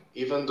to him,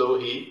 even though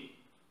he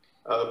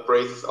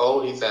praises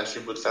all his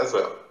attributes as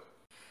well.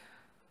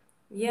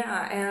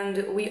 Yeah,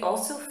 and we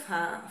also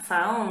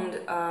found,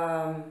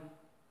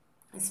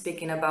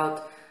 speaking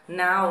about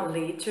now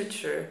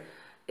literature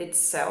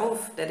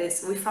itself, that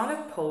is, we found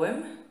a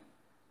poem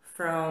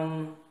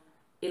from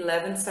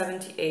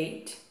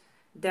 1178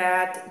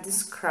 that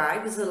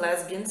describes a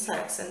lesbian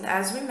sex. And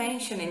as we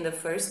mentioned in the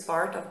first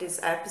part of this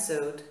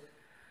episode,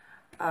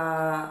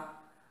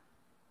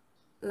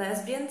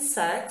 lesbian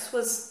sex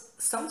was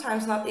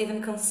sometimes not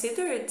even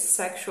considered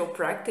sexual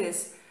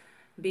practice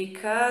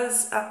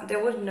because there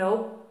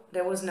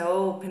was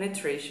no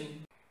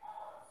penetration.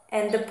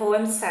 And the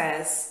poem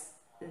says,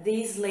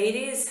 "These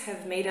ladies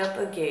have made up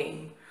a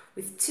game.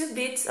 With 2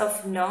 bits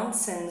of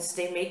nonsense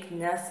they make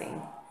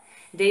nothing.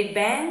 They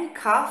bang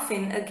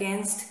coffin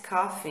against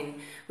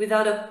coffin.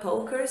 Without a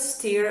poker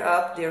stir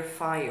up their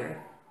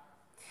fire.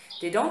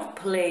 They don't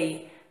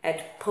play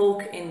at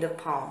poke in the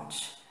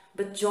paunch,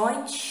 but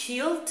join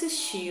shield to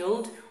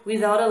shield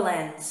without a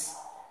lance.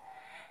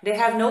 They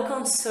have no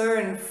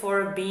concern for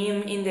a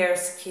beam in their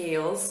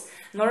scales,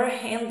 nor a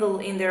handle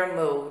in their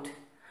mold.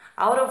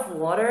 Out of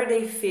water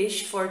they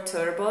fish for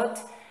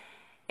turbot,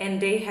 and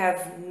they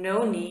have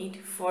no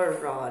need for a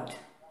rod.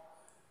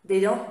 They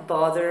don't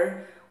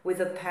bother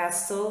with a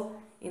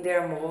pestle in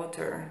their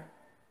mortar,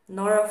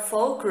 nor a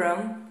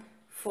fulcrum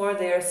for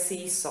their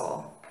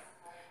seesaw."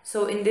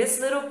 So in this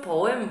little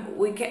poem,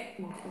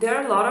 there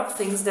are a lot of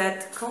things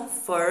that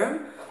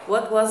confirm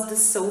what was the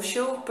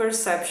social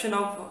perception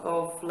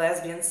of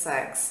lesbian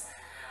sex.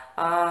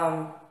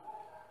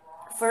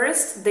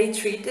 First, they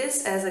treat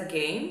this as a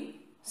game,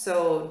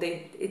 so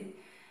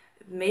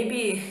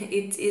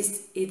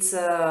it's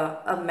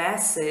a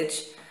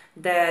message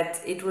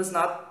that it was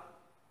not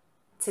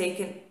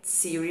taken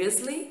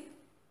seriously,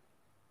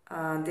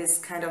 this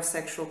kind of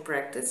sexual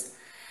practice,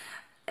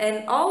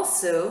 and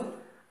also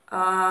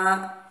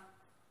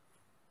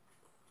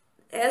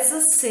as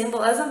a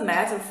symbol, as a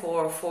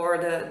metaphor for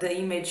the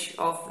image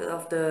of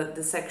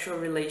the sexual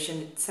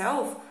relation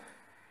itself.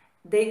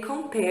 They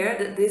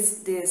compare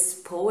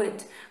this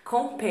poet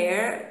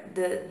compare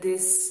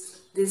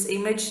this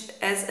image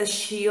as a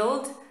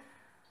shield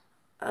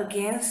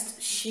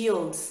against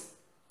shields.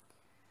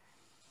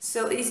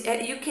 So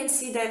you can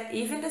see that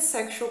even the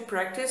sexual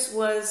practice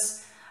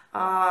was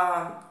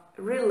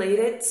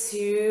related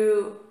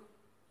to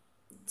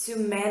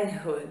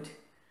manhood.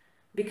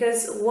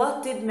 Because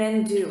what did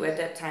men do at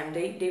that time?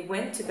 They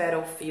went to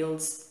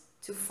battlefields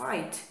to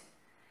fight.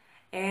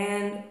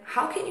 And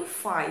how can you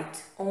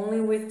fight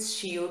only with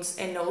shields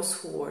and no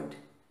sword?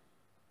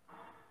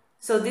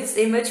 So this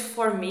image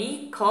for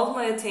me called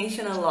my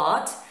attention a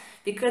lot,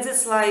 because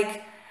it's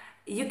like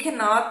you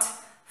cannot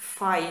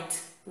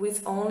fight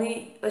with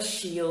only a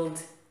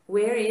shield.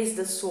 Where is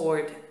the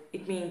sword?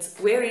 It means,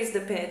 where is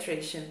the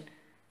penetration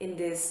in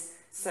this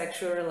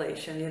sexual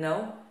relation, you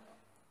know?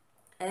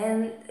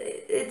 And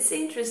it's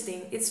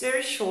interesting. It's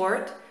very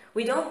short.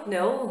 We don't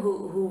know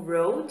who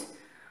wrote,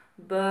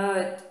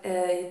 but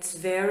it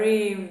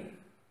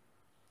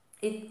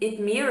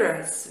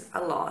mirrors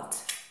a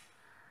lot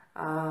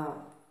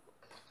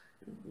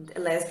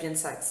lesbian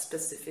sex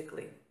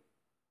specifically.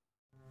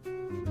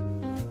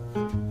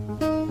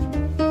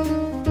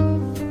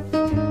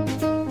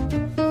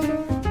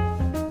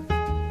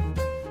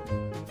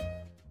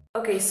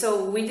 Okay,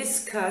 so we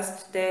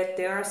discussed that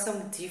there are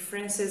some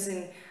differences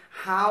in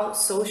how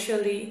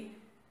socially,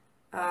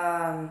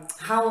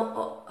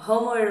 how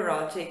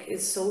homoerotic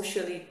is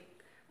socially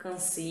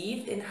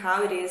conceived and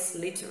how it is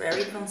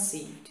literary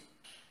conceived.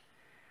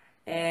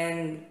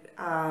 And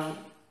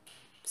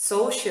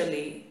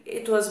socially,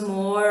 it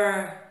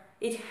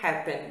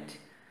happened.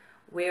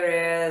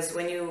 Whereas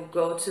when you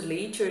go to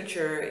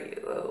literature,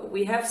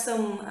 we have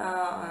some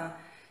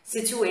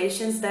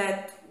situations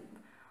that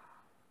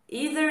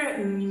either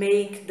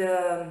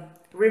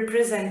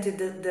represented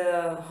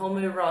the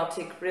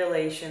homoerotic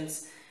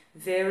relations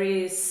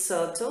very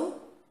subtle,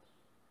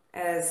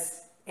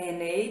 as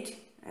innate,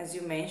 as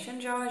you mentioned,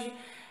 Georgie,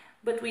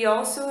 but we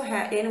also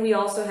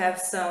have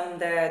some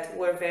that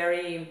were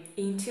very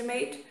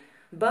intimate,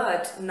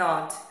 but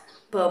not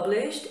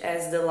published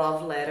as the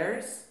love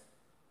letters,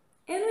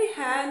 and we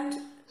had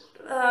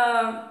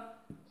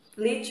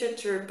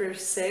literature per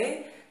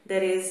se,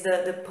 that is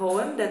the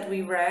poem that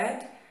we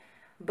read,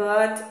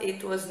 but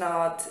it was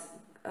not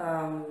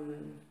a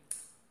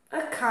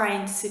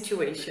kind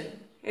situation.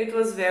 It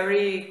was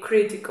very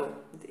critical.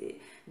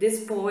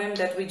 This poem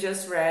that we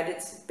just read,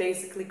 it's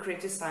basically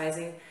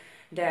criticizing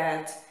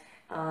that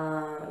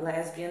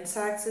lesbian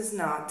sex is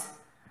not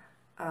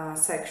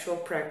sexual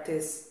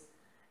practice.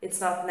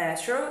 It's not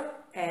natural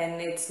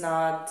and it's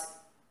not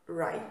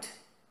right.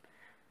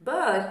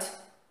 But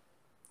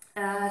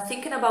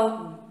thinking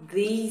about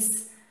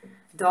these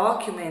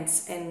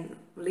documents and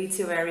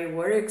literary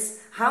works,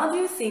 how do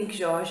you think,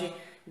 Georgie,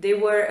 they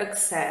were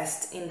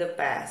accessed in the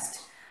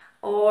past?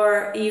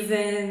 Or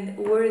even,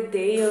 were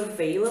they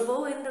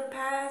available in the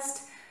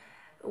past?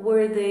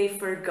 Were they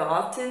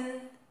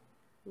forgotten?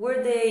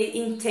 Were they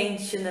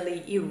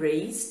intentionally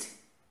erased?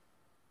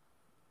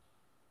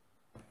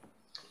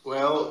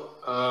 Well,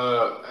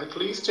 at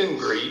least in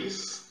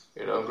Greece,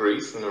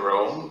 Greece and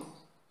Rome,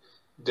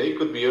 they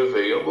could be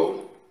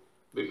available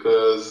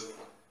because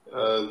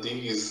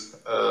these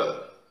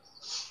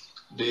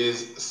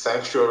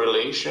sexual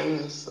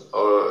relations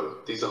or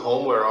these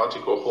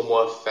homoerotic or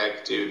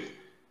homoaffective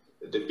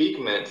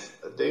depictments,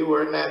 they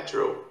were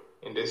natural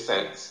in this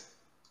sense,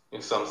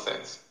 in some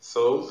sense.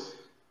 So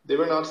they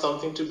were not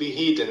something to be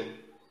hidden.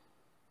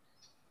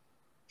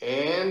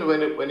 And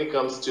when it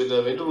comes to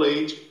the Middle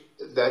Age,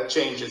 that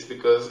changes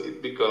because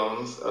it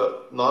becomes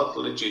not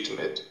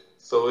legitimate.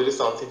 So it is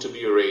something to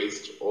be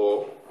erased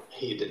or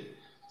hidden.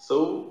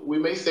 So we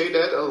may say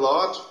that a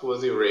lot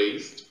was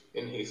erased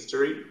in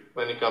history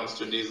when it comes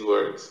to these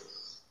works,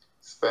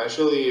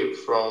 especially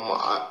from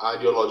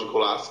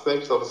ideological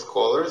aspects of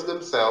scholars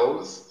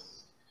themselves,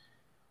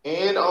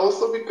 and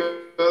also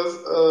because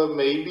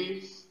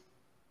maybe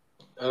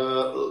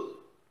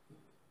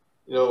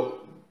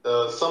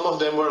some of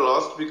them were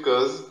lost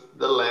because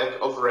the lack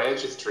of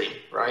registering,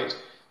 right?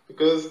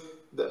 Because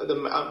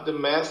the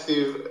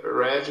massive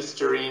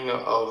registering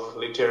of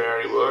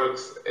literary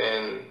works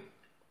and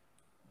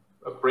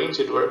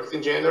printed works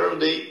in general,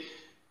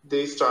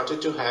 they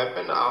started to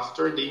happen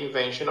after the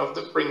invention of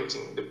the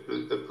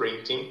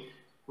printing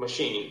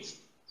machines.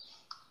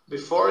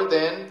 Before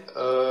then,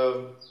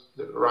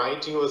 the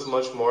writing was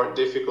much more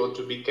difficult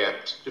to be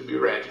kept, to be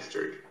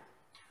registered.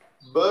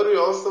 But we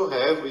also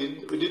have,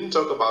 we didn't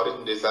talk about it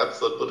in this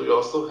episode, but we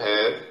also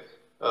have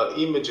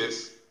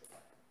images,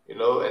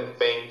 and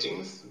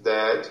paintings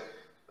that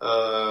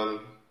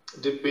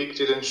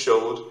depicted and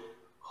showed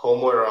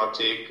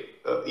homoerotic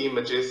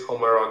images,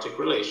 homoerotic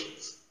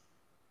relations.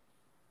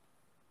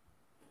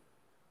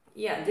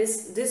 Yeah,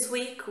 this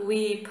week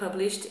we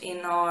published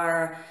in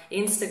our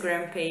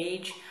Instagram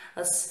page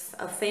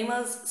a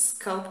famous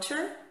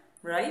sculpture,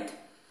 right?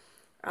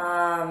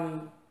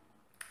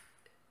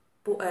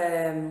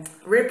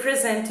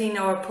 Representing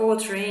or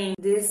portraying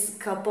this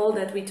couple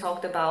that we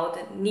talked about,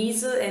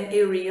 Niso and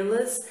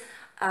Euryalus,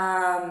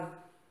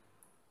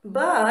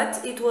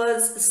 but it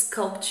was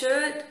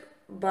sculptured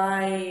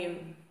by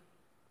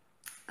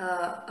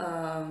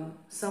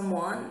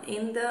someone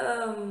in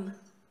the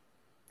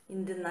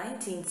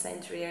 19th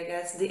century, I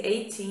guess, the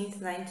 18th,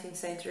 19th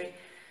century.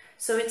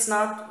 So it's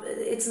not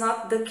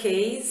the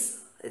case.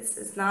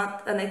 It's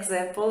not an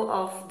example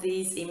of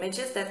these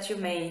images that you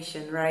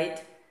mentioned,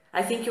 right?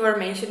 I think you are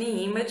mentioning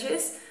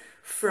images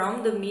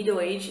from the Middle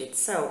Age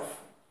itself.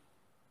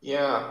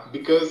 Yeah,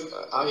 because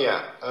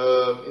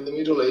in the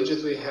Middle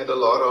Ages we had a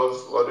lot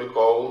of what we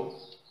call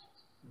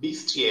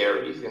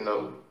bestiaries.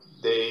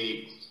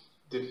 They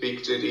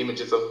depicted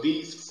images of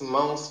beasts,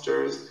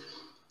 monsters,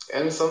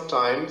 and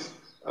sometimes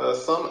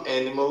some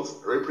animals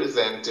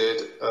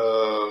represented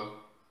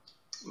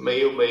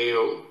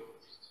male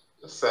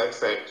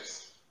sex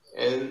acts,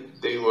 and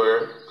they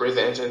were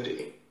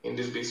presented in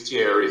these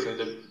bestiaries, in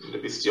the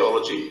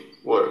bestiology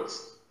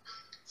works.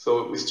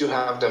 So we still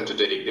have them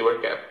today. They were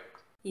kept.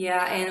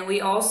 Yeah, and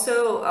we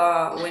also,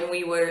 when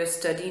we were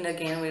studying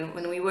again,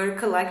 when we were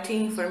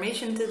collecting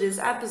information to this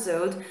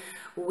episode,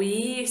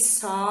 we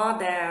saw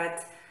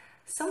that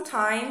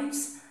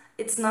sometimes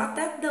it's not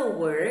that the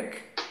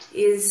work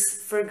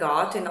is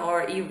forgotten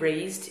or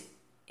erased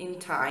in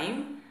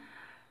time.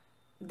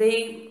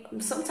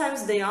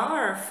 Sometimes they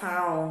are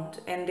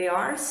found and they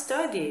are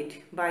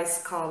studied by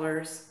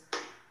scholars.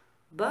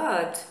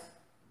 But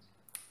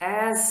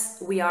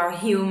as we are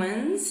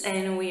humans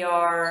and we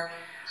are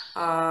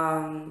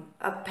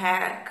a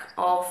pack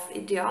of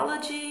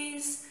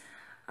ideologies,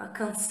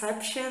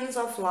 conceptions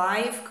of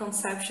life,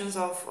 conceptions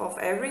of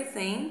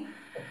everything,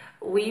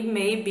 we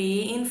may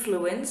be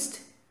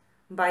influenced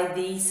by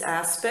these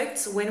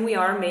aspects when we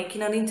are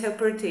making an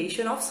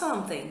interpretation of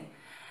something.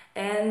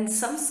 And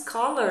some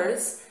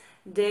scholars,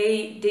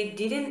 they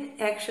didn't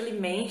actually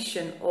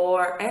mention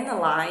or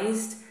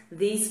analyze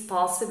these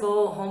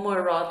possible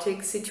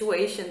homoerotic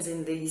situations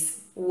in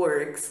these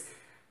works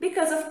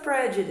because of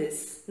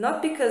prejudice,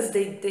 not because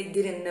they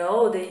didn't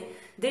know, they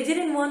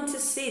didn't want to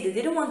see, they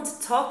didn't want to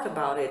talk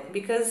about it,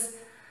 because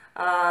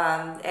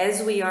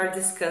as we are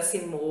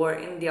discussing more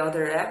in the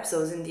other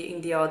episodes, in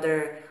the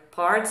other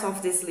parts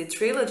of this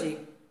trilogy,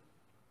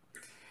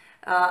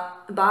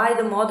 by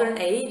the modern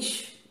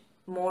age,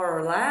 more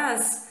or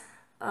less,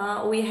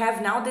 we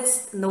have now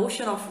this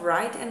notion of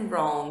right and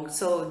wrong.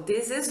 So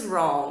this is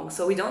wrong.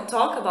 So we don't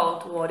talk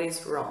about what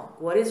is wrong.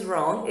 What is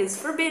wrong is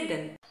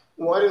forbidden.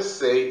 What you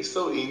say is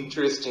so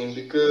interesting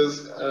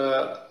because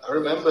I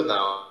remember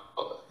now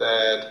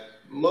that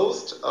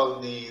most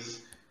of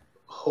these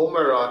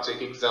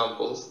homoerotic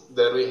examples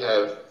that we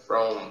have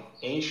from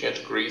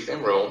ancient Greece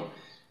and Rome,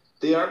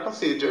 they are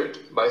considered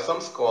by some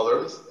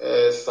scholars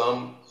as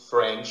some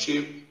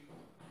friendship,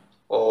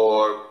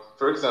 or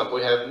for example,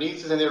 we have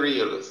Nisus and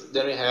Euryalus,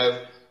 then we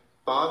have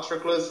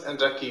Patroclus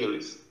and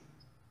Achilles,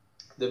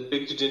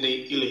 depicted in the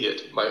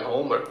Iliad by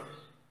Homer.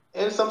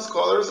 And some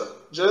scholars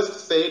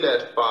just say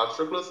that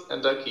Patroclus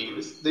and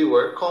Achilles, they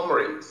were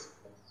comrades.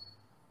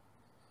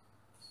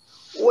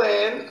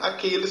 When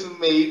Achilles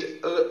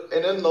made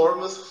an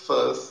enormous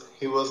fuss,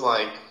 he was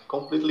like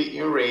completely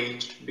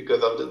enraged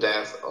because of the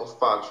death of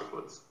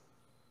Patroclus.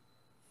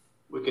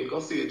 We can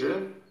consider,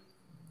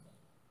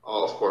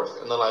 of course,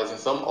 analyzing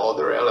some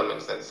other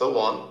elements and so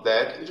on,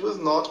 that it was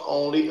not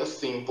only a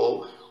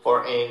simple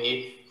or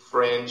any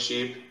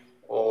friendship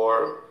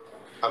or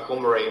a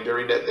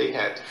camaraderie that they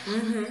had.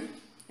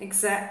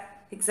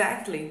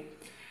 Exactly.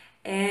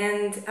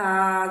 And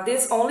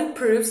this only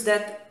proves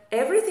that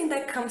everything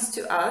that comes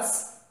to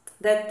us,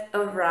 that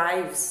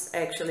arrives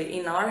actually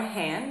in our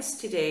hands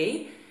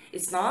today,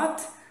 is not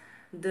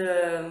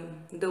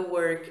the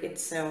work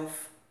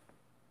itself,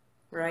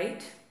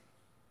 right?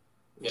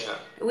 Yeah.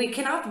 We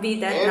cannot be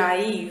that And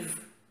naive.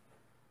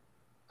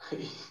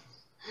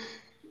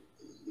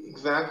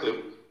 exactly.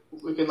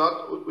 We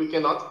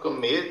cannot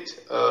commit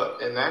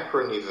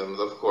anachronisms,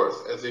 of course,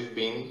 as we've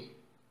been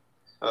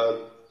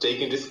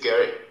taking this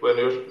care when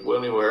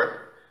we were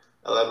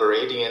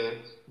elaborating and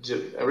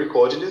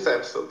recording this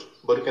episode.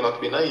 But we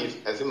cannot be naive,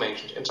 as you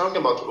mentioned. And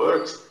talking about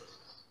works,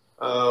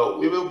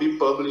 we will be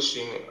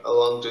publishing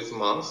along this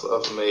month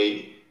of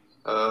May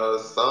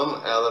some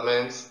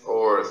elements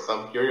or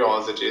some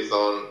curiosities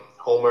on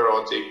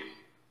homoerotic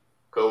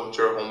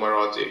culture,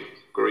 homoerotic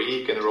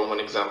Greek and Roman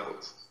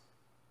examples,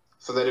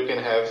 so that you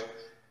can have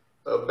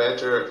a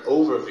better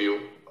overview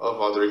of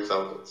other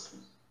examples.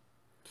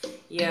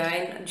 Yeah,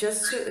 and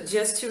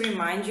just to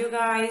remind you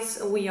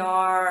guys, we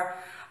are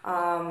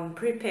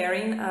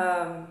preparing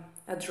a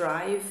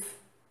drive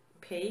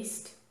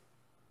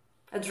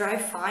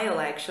file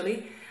actually,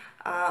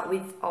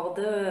 with all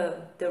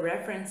the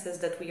references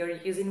that we are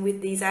using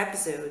with these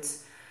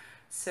episodes.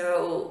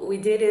 So we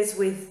did this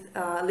with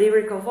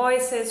Lyrical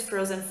Voices,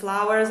 Frozen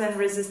Flowers, and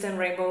Resistant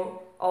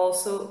Rainbow.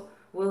 Also,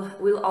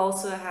 we'll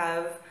also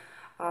have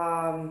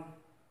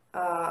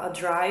a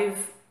drive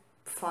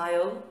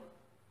file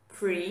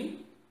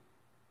free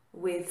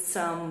with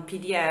some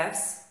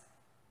PDFs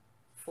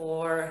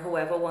for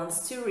whoever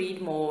wants to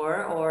read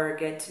more or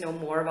get to know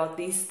more about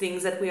these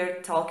things that we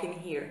are talking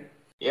here.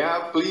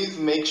 Yeah, please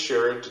make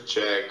sure to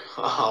check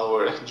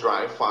our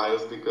drive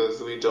files,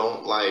 because we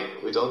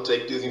don't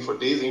take these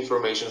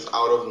informations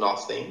out of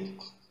nothing.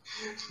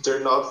 They're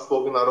not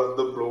spoken out of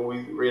the blue. We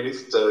really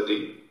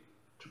study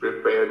to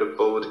prepare the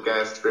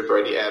podcast, to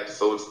prepare the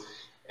episodes.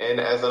 And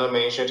as Anna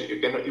mentioned,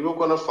 you're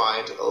gonna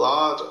find a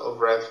lot of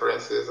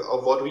references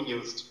of what we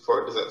used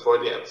for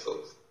the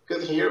episodes.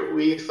 Because here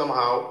we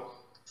somehow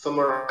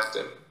summarize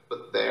them,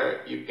 but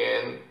there you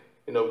can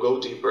go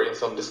deeper in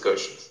some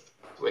discussions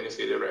when you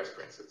see the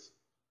references.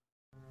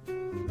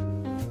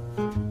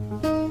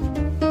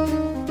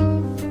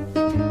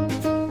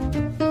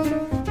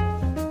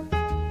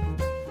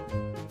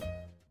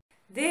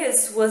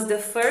 This was the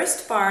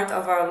first part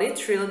of our lit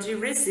trilogy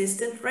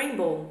Resistant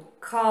Rainbow,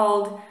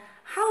 called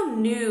How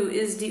New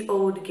is the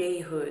Old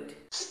Gayhood?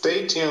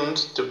 Stay tuned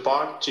to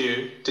part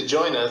 2 to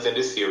join us in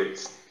this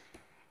series.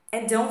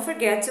 And don't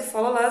forget to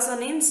follow us on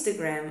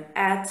Instagram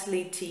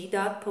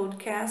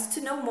 @lit.podcast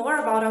to know more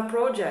about our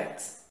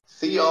projects.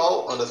 See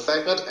y'all on the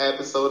second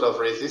episode of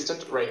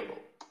Resistant Rainbow.